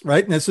is,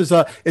 right? And this is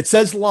it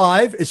says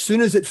live. As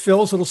soon as it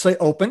fills, it'll say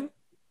open.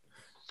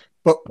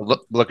 But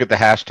look at the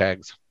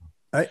hashtags.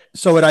 Right.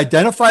 So it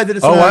identified that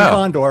it's an Iron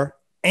Condor,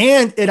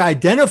 and it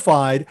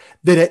identified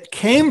that it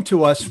came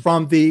to us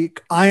from the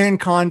Iron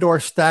Condor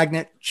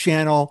stagnant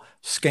channel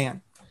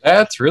scan.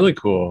 That's really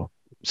cool.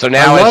 So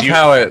now I love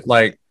how it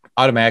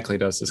automatically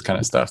does this kind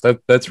of stuff.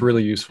 That's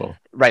really useful.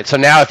 Right. So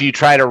now if you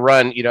try to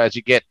run, as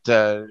you get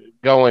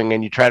going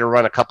and you try to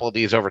run a couple of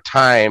these over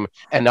time,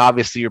 and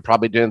obviously you're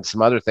probably doing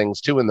some other things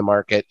too in the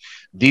market,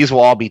 these will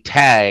all be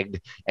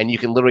tagged and you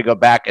can literally go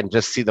back and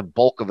just see the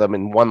bulk of them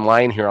in one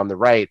line here on the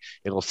right.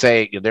 It'll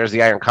say there's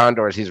the Iron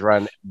Condors he's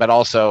run, but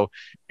also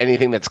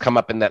anything that's come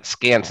up in that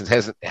scan since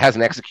it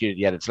hasn't executed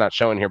yet. It's not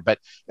showing here, but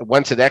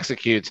once it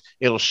executes,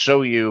 it'll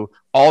show you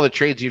all the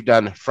trades you've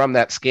done from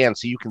that scan,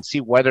 so you can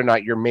see whether or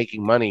not you're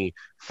making money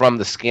from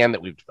the scan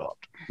that we've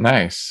developed.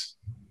 Nice.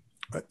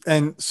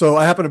 And so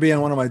I happen to be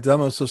in one of my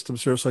demo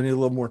systems here, so I need a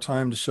little more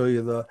time to show you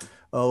a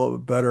little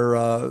bit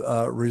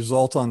better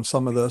result on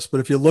some of this. But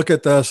if you look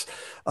at this,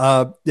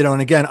 and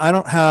again, I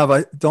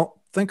don't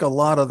think a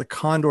lot of the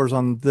condors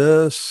on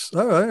this.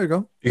 Oh, there you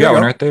go. You got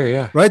one right there.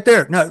 Yeah. Right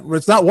there. No,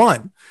 it's not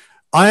one.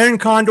 Iron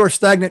Condor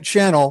stagnant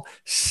channel,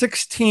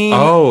 16.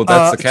 Oh,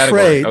 that's the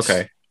category. Trades,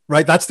 okay.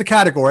 Right. That's the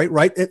category,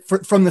 right?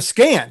 From the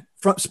scan.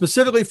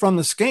 Specifically from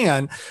the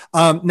scan.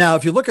 Now,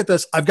 if you look at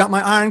this, I've got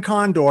my Iron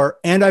Condor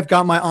and I've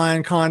got my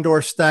Iron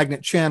Condor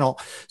stagnant channel.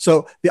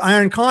 So the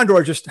Iron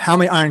Condor, just how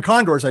many Iron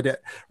Condors I did,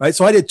 right?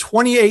 So I did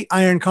 28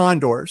 Iron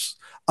Condors.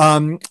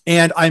 And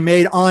I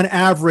made on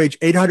average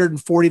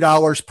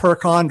 $840 per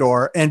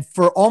condor. And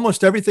for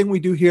almost everything we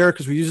do here,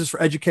 because we use this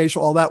for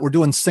education, all that, we're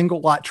doing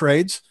single lot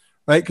trades.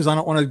 Right. Because I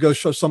don't want to go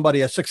show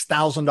somebody a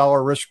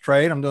 $6,000 risk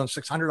trade. I'm doing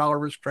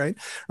 $600 risk trade.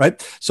 Right.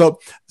 So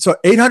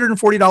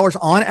 $840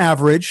 on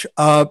average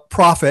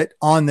profit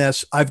on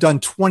this. I've done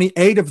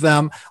 28 of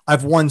them.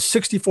 I've won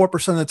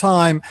 64% of the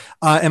time.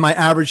 And my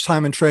average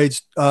time in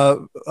trades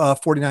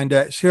 49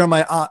 days. Here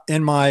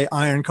in my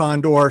Iron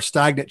Condor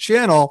stagnant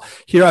channel,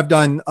 here I've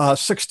done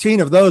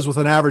 16 of those with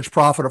an average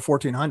profit of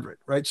 1,400.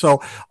 Right. So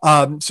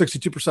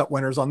 62%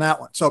 winners on that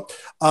one. So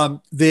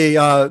now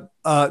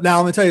I'm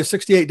going to tell you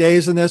 68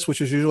 days in this,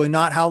 which is usually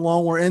not how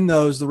long we're in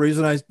those. The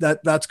reason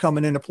that's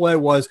coming into play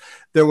was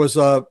there's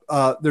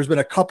been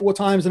a couple of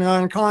times in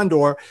Iron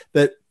Condor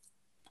that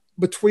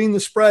between the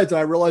spreads,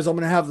 I realize I'm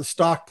going to have the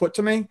stock put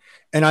to me,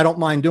 and I don't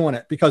mind doing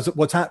it because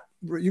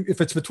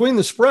if it's between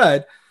the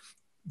spread,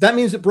 that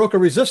means it broke a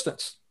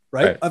resistance,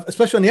 right?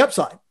 Especially on the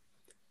upside.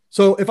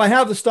 So if I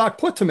have the stock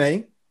put to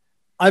me,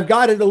 I've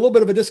got it a little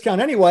bit of a discount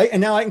anyway, and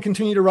now I can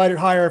continue to ride it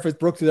higher if it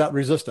broke through that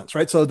resistance,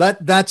 right? So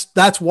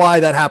that's why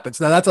that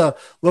happens. Now that's a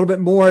little bit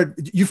more.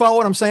 You follow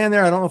what I'm saying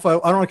there? I don't know if I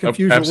don't want to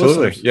confuse your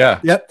listeners. Yeah.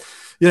 Yep.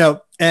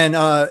 And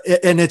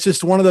it's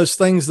just one of those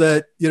things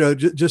that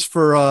just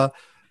for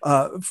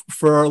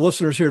our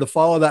listeners here to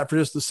follow that for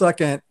just a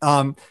second.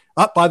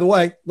 By the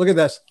way, look at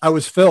this. I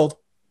was filled.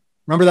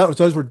 Remember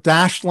those were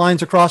dashed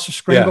lines across the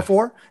screen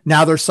before.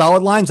 Now they're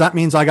solid lines. That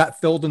means I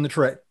got filled in the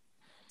trade.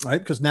 Right.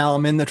 Because now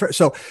I'm in the trade.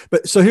 So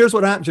here's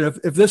what happens.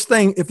 If this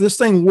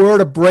thing were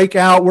to break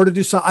out, were to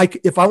do something,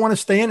 if I want to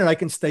stay in it, I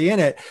can stay in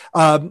it.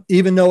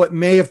 Even though it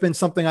may have been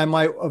something I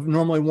might have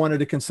normally wanted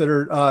to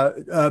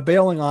consider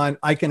bailing on,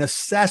 I can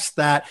assess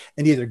that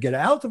and either get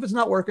out if it's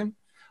not working,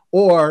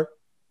 or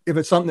if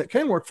it's something that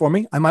can work for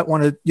me, I might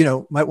want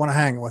to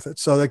hang with it.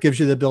 So that gives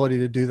you the ability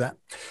to do that.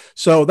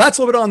 So that's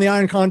a little bit on the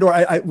Iron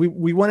Condor.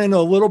 We went into a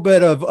little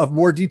bit of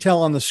more detail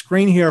on the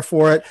screen here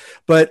for it,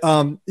 but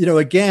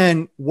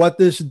again, what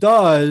this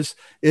does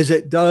is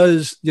it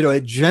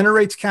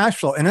generates cash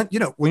flow. And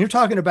when you're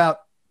talking about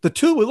the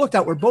two we looked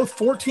at were both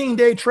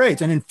 14-day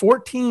trades, and in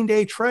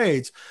 14-day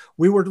trades,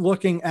 we were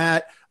looking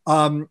at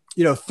 30%,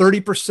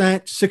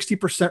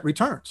 60%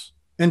 returns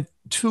in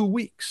 2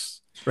 weeks.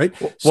 Right.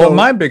 Well,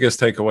 my biggest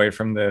takeaway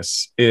from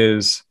this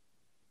is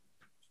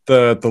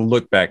the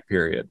look back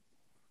period,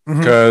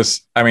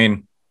 because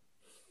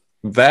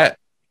that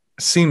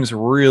seems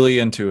really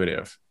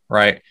intuitive,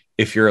 right?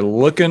 If you're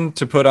looking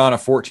to put on a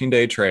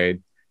 14-day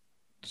trade,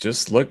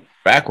 just look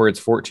backwards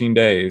 14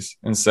 days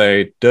and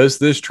say, does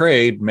this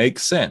trade make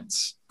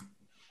sense?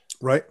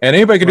 Right. And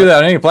anybody can do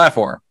that on any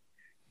platform,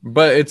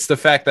 but it's the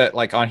fact that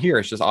on here,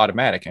 it's just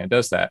automatic and it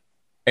does that.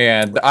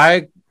 And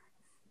I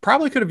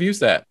probably could have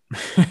used that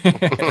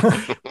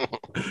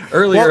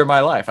earlier in my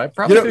life. I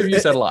probably could have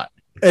used that a lot.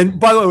 And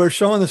by the way, we're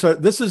showing this.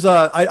 This is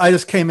I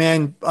just came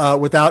in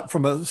without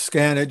from a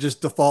scan. It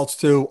just defaults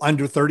to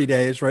under 30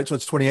 days, right? So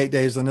it's 28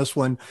 days in this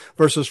one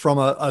versus from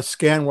a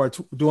scan where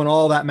it's doing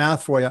all that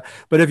math for you.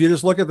 But if you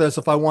just look at this,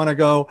 if I want to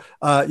go,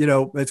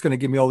 it's going to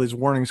give me all these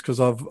warnings because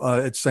of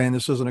it's saying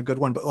this isn't a good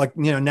one. But like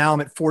now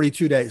I'm at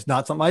 42 days.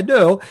 Not something I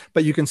do,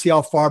 but you can see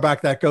how far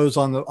back that goes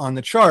on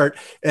the chart.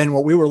 And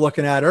what we were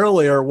looking at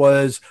earlier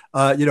was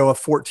a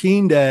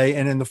 14-day,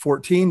 and in the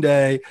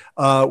 14-day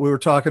we were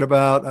talking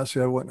about. I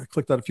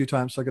clicked that a few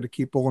times, so I got to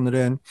keep pulling it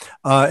in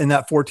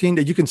that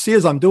 14-day. You can see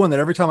as I'm doing that,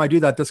 every time I do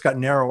that, this got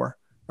narrower,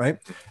 right?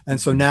 And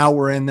so now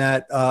we're in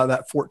that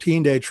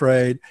 14-day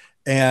trade,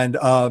 and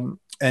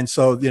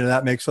so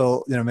that makes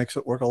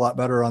it work a lot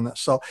better on this.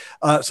 So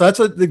that's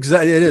it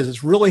is.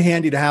 It's really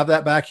handy to have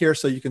that back here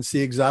so you can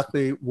see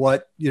exactly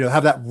what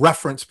have that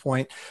reference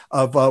point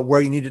of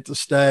where you need it to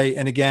stay.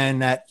 And again,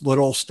 that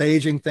little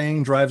staging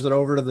thing drives it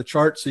over to the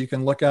chart so you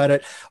can look at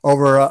it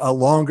over a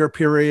longer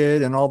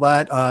period and all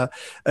that.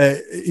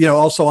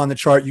 Also on the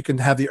chart you can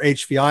have your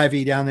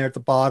HVIV down there at the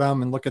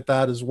bottom and look at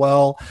that as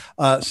well,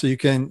 so you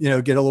can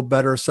get a little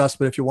better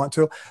assessment if you want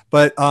to.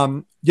 But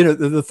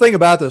the thing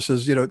about this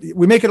is,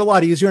 we make it a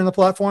lot easier in the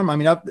platform. I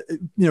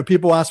mean,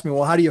 people ask me,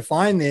 well, how do you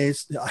find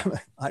these?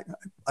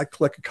 I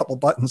click a couple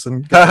buttons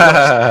and get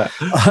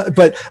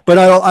but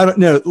I don't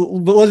know.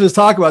 But let's just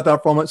talk about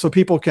that for a moment so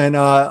people can,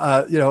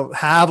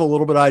 have a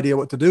little bit of idea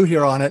what to do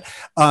here on it.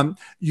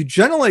 You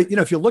generally,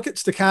 if you look at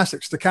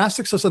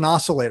stochastics is an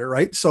oscillator,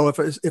 right? So if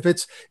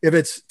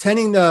it's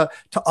tending to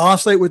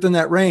oscillate within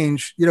that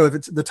range, if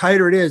it's the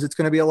tighter it is, it's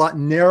going to be a lot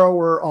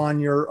narrower on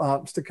your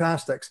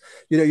stochastics.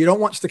 You don't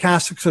want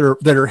stochastics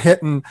that are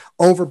hitting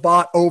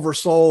overbought,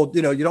 oversold.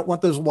 You don't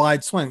want those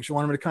wide swings. You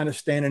want them to kind of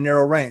stay in a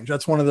narrow range.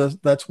 That's one of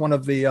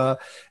the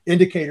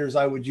indicators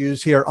I would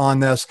use here on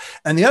this.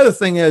 And the other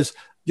thing is,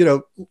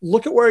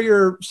 look at where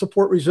your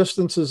support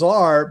resistances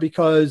are,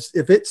 because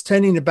if it's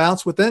tending to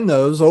bounce within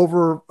those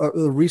over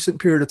a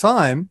recent period of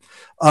time,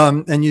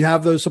 and you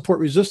have those support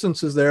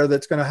resistances there,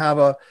 that's going to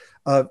have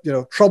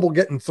trouble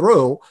getting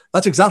through.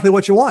 That's exactly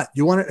what you want.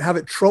 You want to have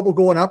it trouble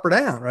going up or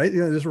down, right?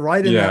 Just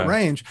right in that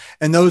range.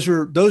 And those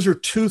are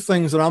two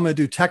things that I'm going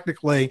to do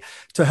technically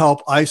to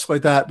help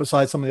isolate that,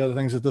 besides some of the other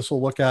things that this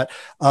will look at.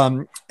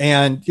 And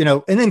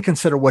then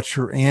consider what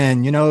you're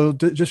in,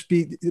 just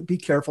be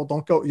careful.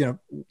 Don't go,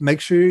 make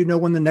sure you know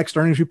when the next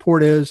earnings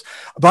report is.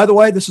 By the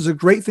way, this is a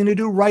great thing to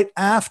do right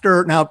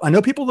after. Now, I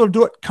know people will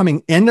do it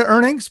coming into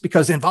earnings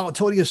because the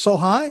volatility is so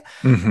high.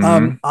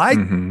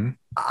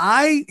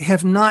 I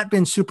have not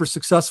been super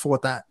successful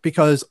with that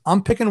because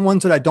I'm picking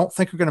ones that I don't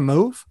think are going to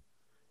move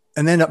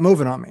and they end up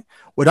moving on me.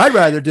 What I'd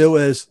rather do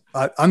is,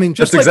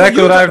 just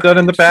exactly what I've done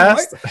in the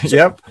past. Right?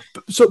 Yep.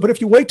 But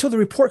if you wait till the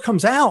report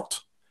comes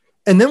out,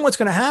 and then what's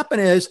going to happen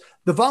is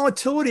the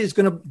volatility is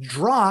going to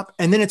drop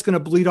and then it's going to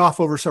bleed off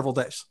over several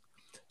days.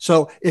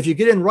 So if you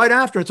get in right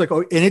after, it's like,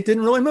 and it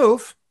didn't really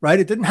move, right?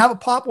 It didn't have a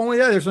pop one way or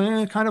the other.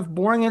 There's kind of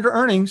boring into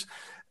earnings.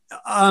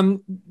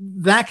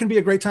 That can be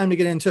a great time to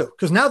get into,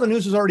 because now the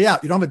news is already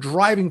out. You don't have a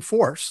driving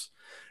force,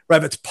 right?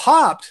 If it's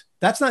popped,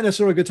 that's not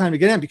necessarily a good time to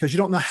get in because you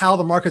don't know how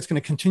the market's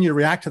going to continue to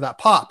react to that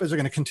pop. Is it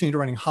going to continue to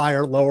running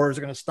higher, lower? Is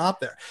it going to stop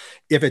there?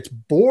 If it's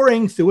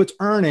boring through its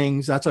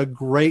earnings, that's a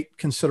great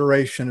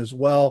consideration as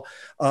well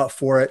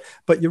for it.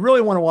 But you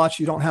really want to watch.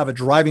 You don't have a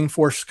driving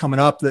force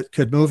coming up that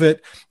could move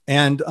it.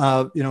 And,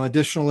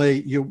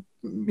 additionally,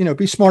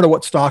 be smart at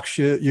what stocks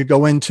you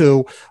go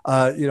into.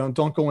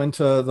 Don't go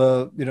into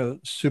the,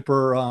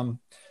 super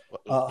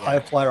high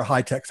flyer,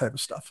 high tech type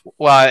of stuff.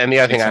 Well, and the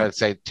other thing I would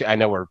say, I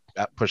know we're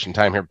pushing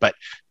time here, but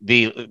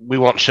we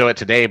won't show it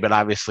today, but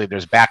obviously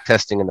there's back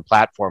testing in the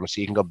platform.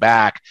 So you can go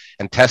back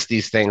and test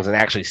these things and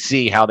actually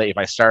see how if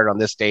I started on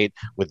this date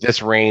with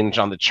this range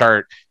on the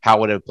chart, how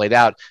would it have played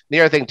out? The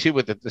other thing too,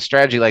 with the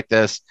strategy like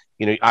this,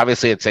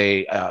 obviously it's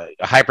a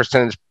high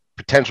percentage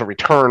potential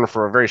return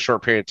for a very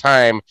short period of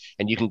time,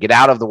 and you can get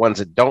out of the ones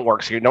that don't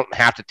work, so you don't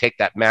have to take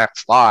that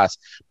max loss.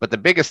 But the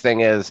biggest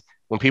thing is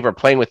when people are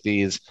playing with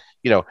these,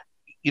 you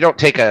don't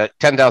take a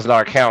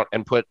 $10,000 account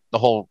and put the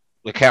whole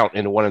account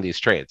into one of these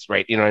trades,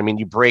 right?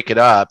 You break it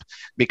up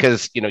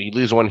because you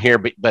lose one here,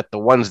 but the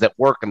ones that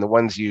work and the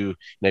ones if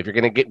you're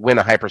going to win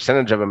a high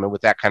percentage of them, and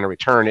with that kind of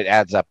return, it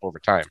adds up over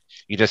time.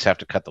 You just have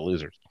to cut the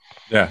losers.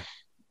 Yeah.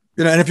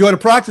 And if you want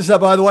to practice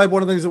that, by the way,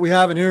 one of the things that we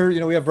have in here,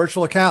 we have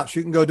virtual accounts.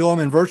 You can go do them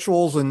in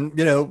virtuals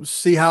and,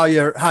 see how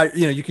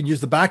you can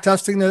use the back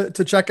testing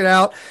to check it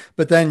out.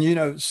 But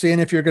then, seeing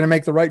if you're going to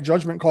make the right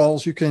judgment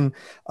calls, you can,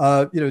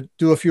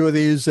 do a few of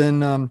these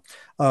in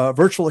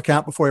virtual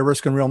account before you're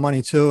risking real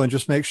money too, and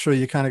just make sure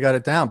you kind of got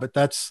it down. But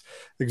that's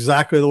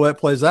exactly the way it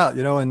plays out,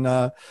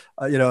 and,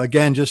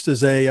 again, just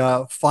as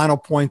a final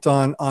point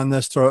on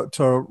this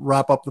to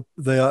wrap up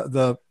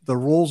the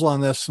rules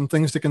on this, some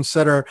things to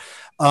consider.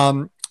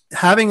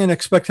 having an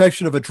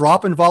expectation of a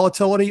drop in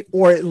volatility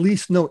or at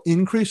least no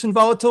increase in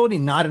volatility,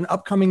 not an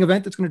upcoming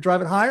event that's going to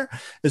drive it higher,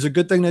 is a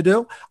good thing to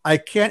do. I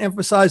can't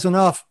emphasize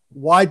enough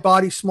wide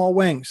body, small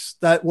wings.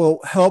 That will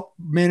help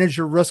manage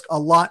your risk a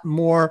lot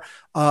more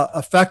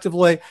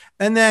effectively.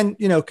 And then,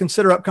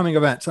 consider upcoming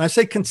events. And I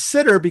say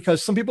consider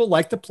because some people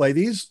like to play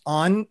these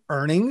on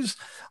earnings.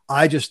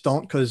 I just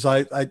don't, because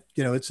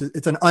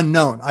it's an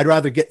unknown. I'd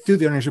rather get through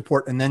the earnings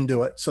report and then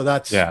do it. So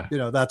that's,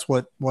 that's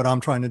what I'm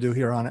trying to do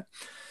here on it.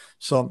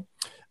 So,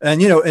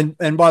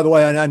 and by the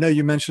way, I know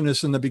you mentioned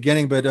this in the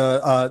beginning,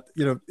 but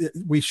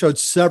we showed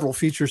several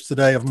features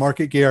today of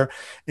Market Gear,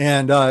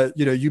 and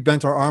you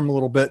bent our arm a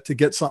little bit to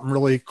get something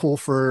really cool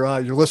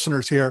for your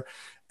listeners here.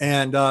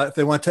 And if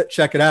they want to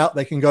check it out,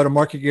 they can go to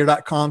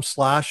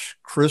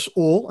marketgear.com/Chris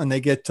Uhl, and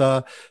they get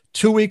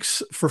 2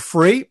 weeks for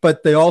free,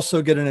 but they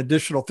also get an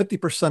additional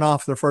 50%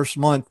 off their first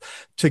month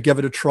to give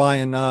it a try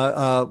and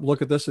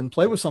look at this and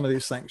play with some of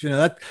these things.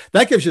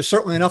 That gives you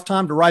certainly enough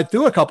time to ride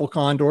through a couple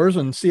condors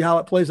and see how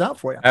it plays out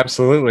for you.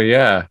 Absolutely.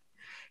 Yeah.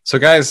 So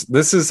guys,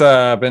 this has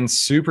been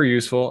super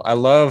useful. I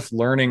love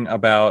learning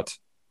about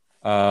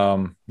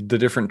the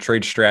different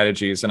trade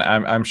strategies, and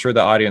I'm sure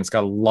the audience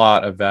got a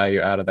lot of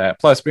value out of that.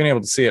 Plus, being able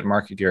to see it in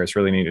Market Gear is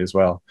really neat as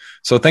well.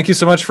 So thank you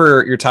so much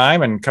for your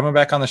time and coming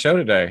back on the show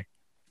today.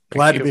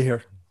 Glad to be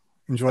here.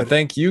 Enjoy.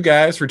 Thank you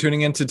guys for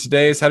tuning into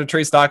today's How to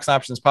Trade Stocks and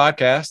Options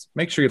podcast.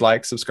 Make sure you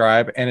like,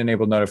 subscribe, and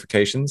enable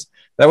notifications.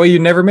 That way you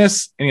never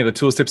miss any of the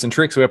tools, tips, and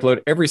tricks we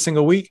upload every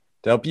single week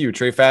to help you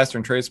trade faster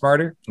and trade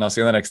smarter. And I'll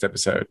see you on the next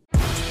episode.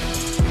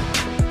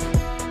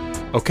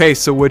 Okay,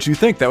 so what'd you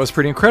think? That was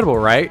pretty incredible,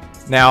 right?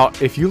 Now,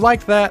 if you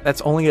like that,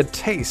 that's only a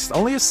taste,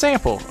 only a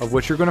sample of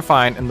what you're going to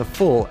find in the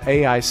full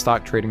AI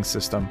stock trading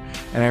system.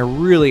 And I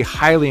really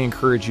highly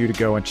encourage you to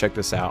go and check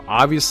this out.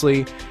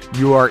 Obviously,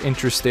 you are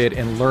interested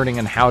in learning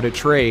on how to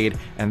trade,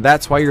 and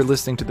that's why you're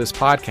listening to this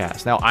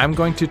podcast. Now, I'm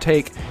going to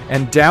take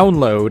and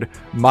download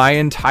my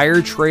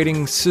entire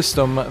trading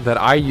system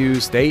that I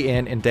use day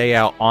in and day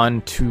out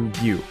onto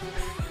you.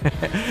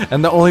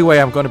 And the only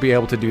way I'm going to be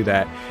able to do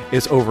that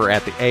is over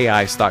at the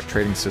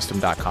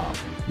AIStockTradingSystem.com.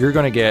 You're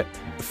going to get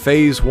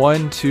phase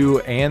 1, 2,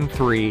 and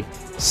 3,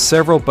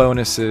 several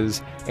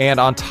bonuses,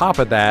 and on top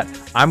of that,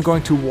 I'm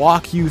going to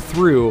walk you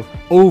through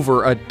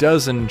over a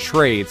dozen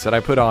trades that I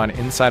put on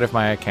inside of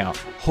my account,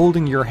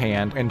 holding your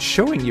hand and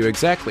showing you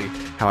exactly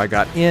how I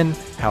got in,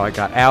 how I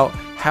got out,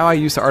 how I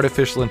use the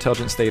artificial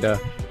intelligence data,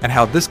 and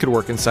how this could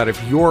work inside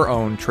of your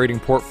own trading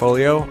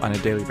portfolio on a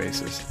daily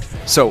basis.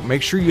 So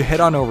make sure you head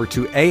on over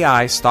to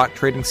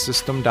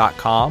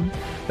AIStockTradingSystem.com.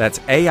 That's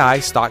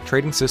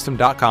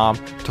AIStockTradingSystem.com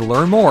to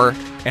learn more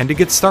and to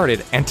get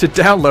started and to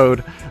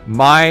download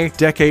my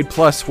decade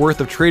plus worth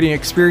of trading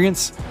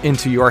experience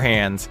into your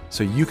hands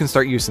so you can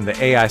start using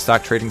the AI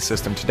stock trading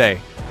system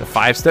today, the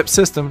 5-step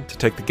system to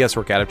take the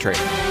guesswork out of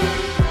trading.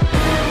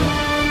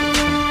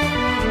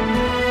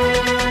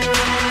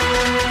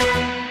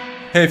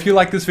 Hey, if you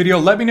like this video,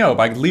 let me know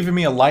by leaving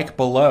me a like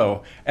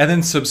below, and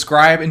then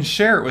subscribe and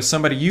share it with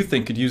somebody you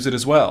think could use it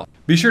as well.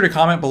 Be sure to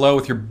comment below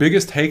with your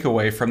biggest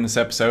takeaway from this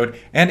episode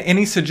and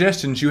any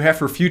suggestions you have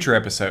for future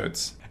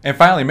episodes. And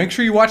finally, make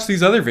sure you watch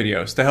these other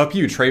videos to help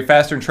you trade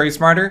faster and trade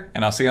smarter,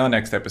 and I'll see you on the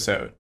next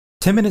episode.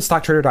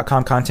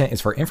 10MinuteStockTrader.com content is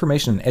for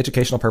information and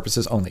educational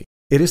purposes only.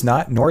 It is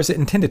not, nor is it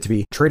intended to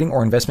be, trading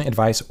or investment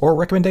advice or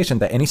recommendation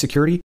that any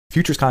security,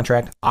 futures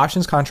contract,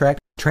 options contract,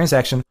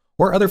 transaction,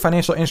 or other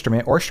financial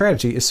instrument or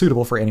strategy is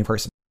suitable for any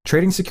person.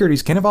 Trading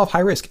securities can involve high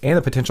risk and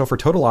the potential for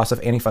total loss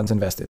of any funds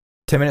invested.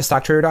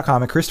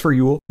 10MinuteStockTrader.com and Christopher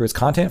Uhl, through its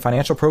content,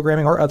 financial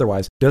programming, or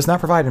otherwise, does not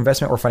provide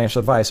investment or financial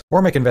advice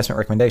or make investment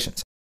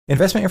recommendations.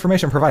 Investment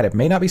information provided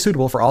may not be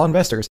suitable for all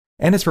investors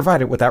and is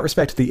provided without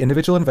respect to the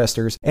individual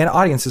investors and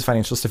audience's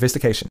financial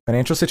sophistication,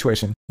 financial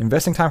situation,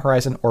 investing time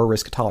horizon, or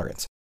risk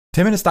tolerance.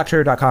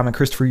 10MinuteStockTrader.com and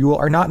Christopher Uhl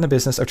are not in the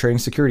business of trading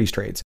securities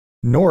trades,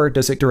 nor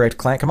does it direct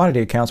client commodity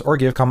accounts or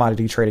give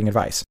commodity trading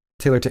advice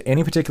tailored to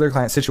any particular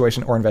client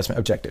situation or investment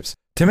objectives.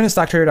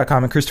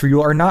 10MinuteStockTrader.com and Christopher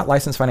Uhl are not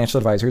licensed financial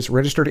advisors,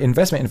 registered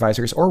investment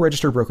advisors, or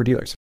registered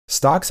broker-dealers.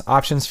 Stocks,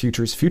 options,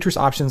 futures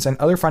options, and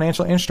other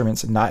financial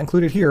instruments not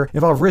included here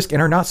involve risk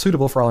and are not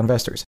suitable for all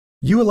investors.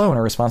 You alone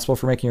are responsible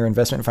for making your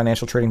investment and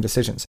financial trading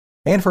decisions,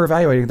 and for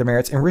evaluating the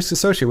merits and risks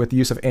associated with the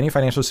use of any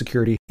financial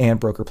security and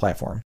broker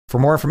platform. For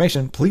more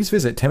information, please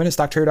visit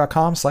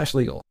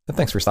 10MinuteStockTrader.com/legal. And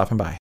thanks for stopping by.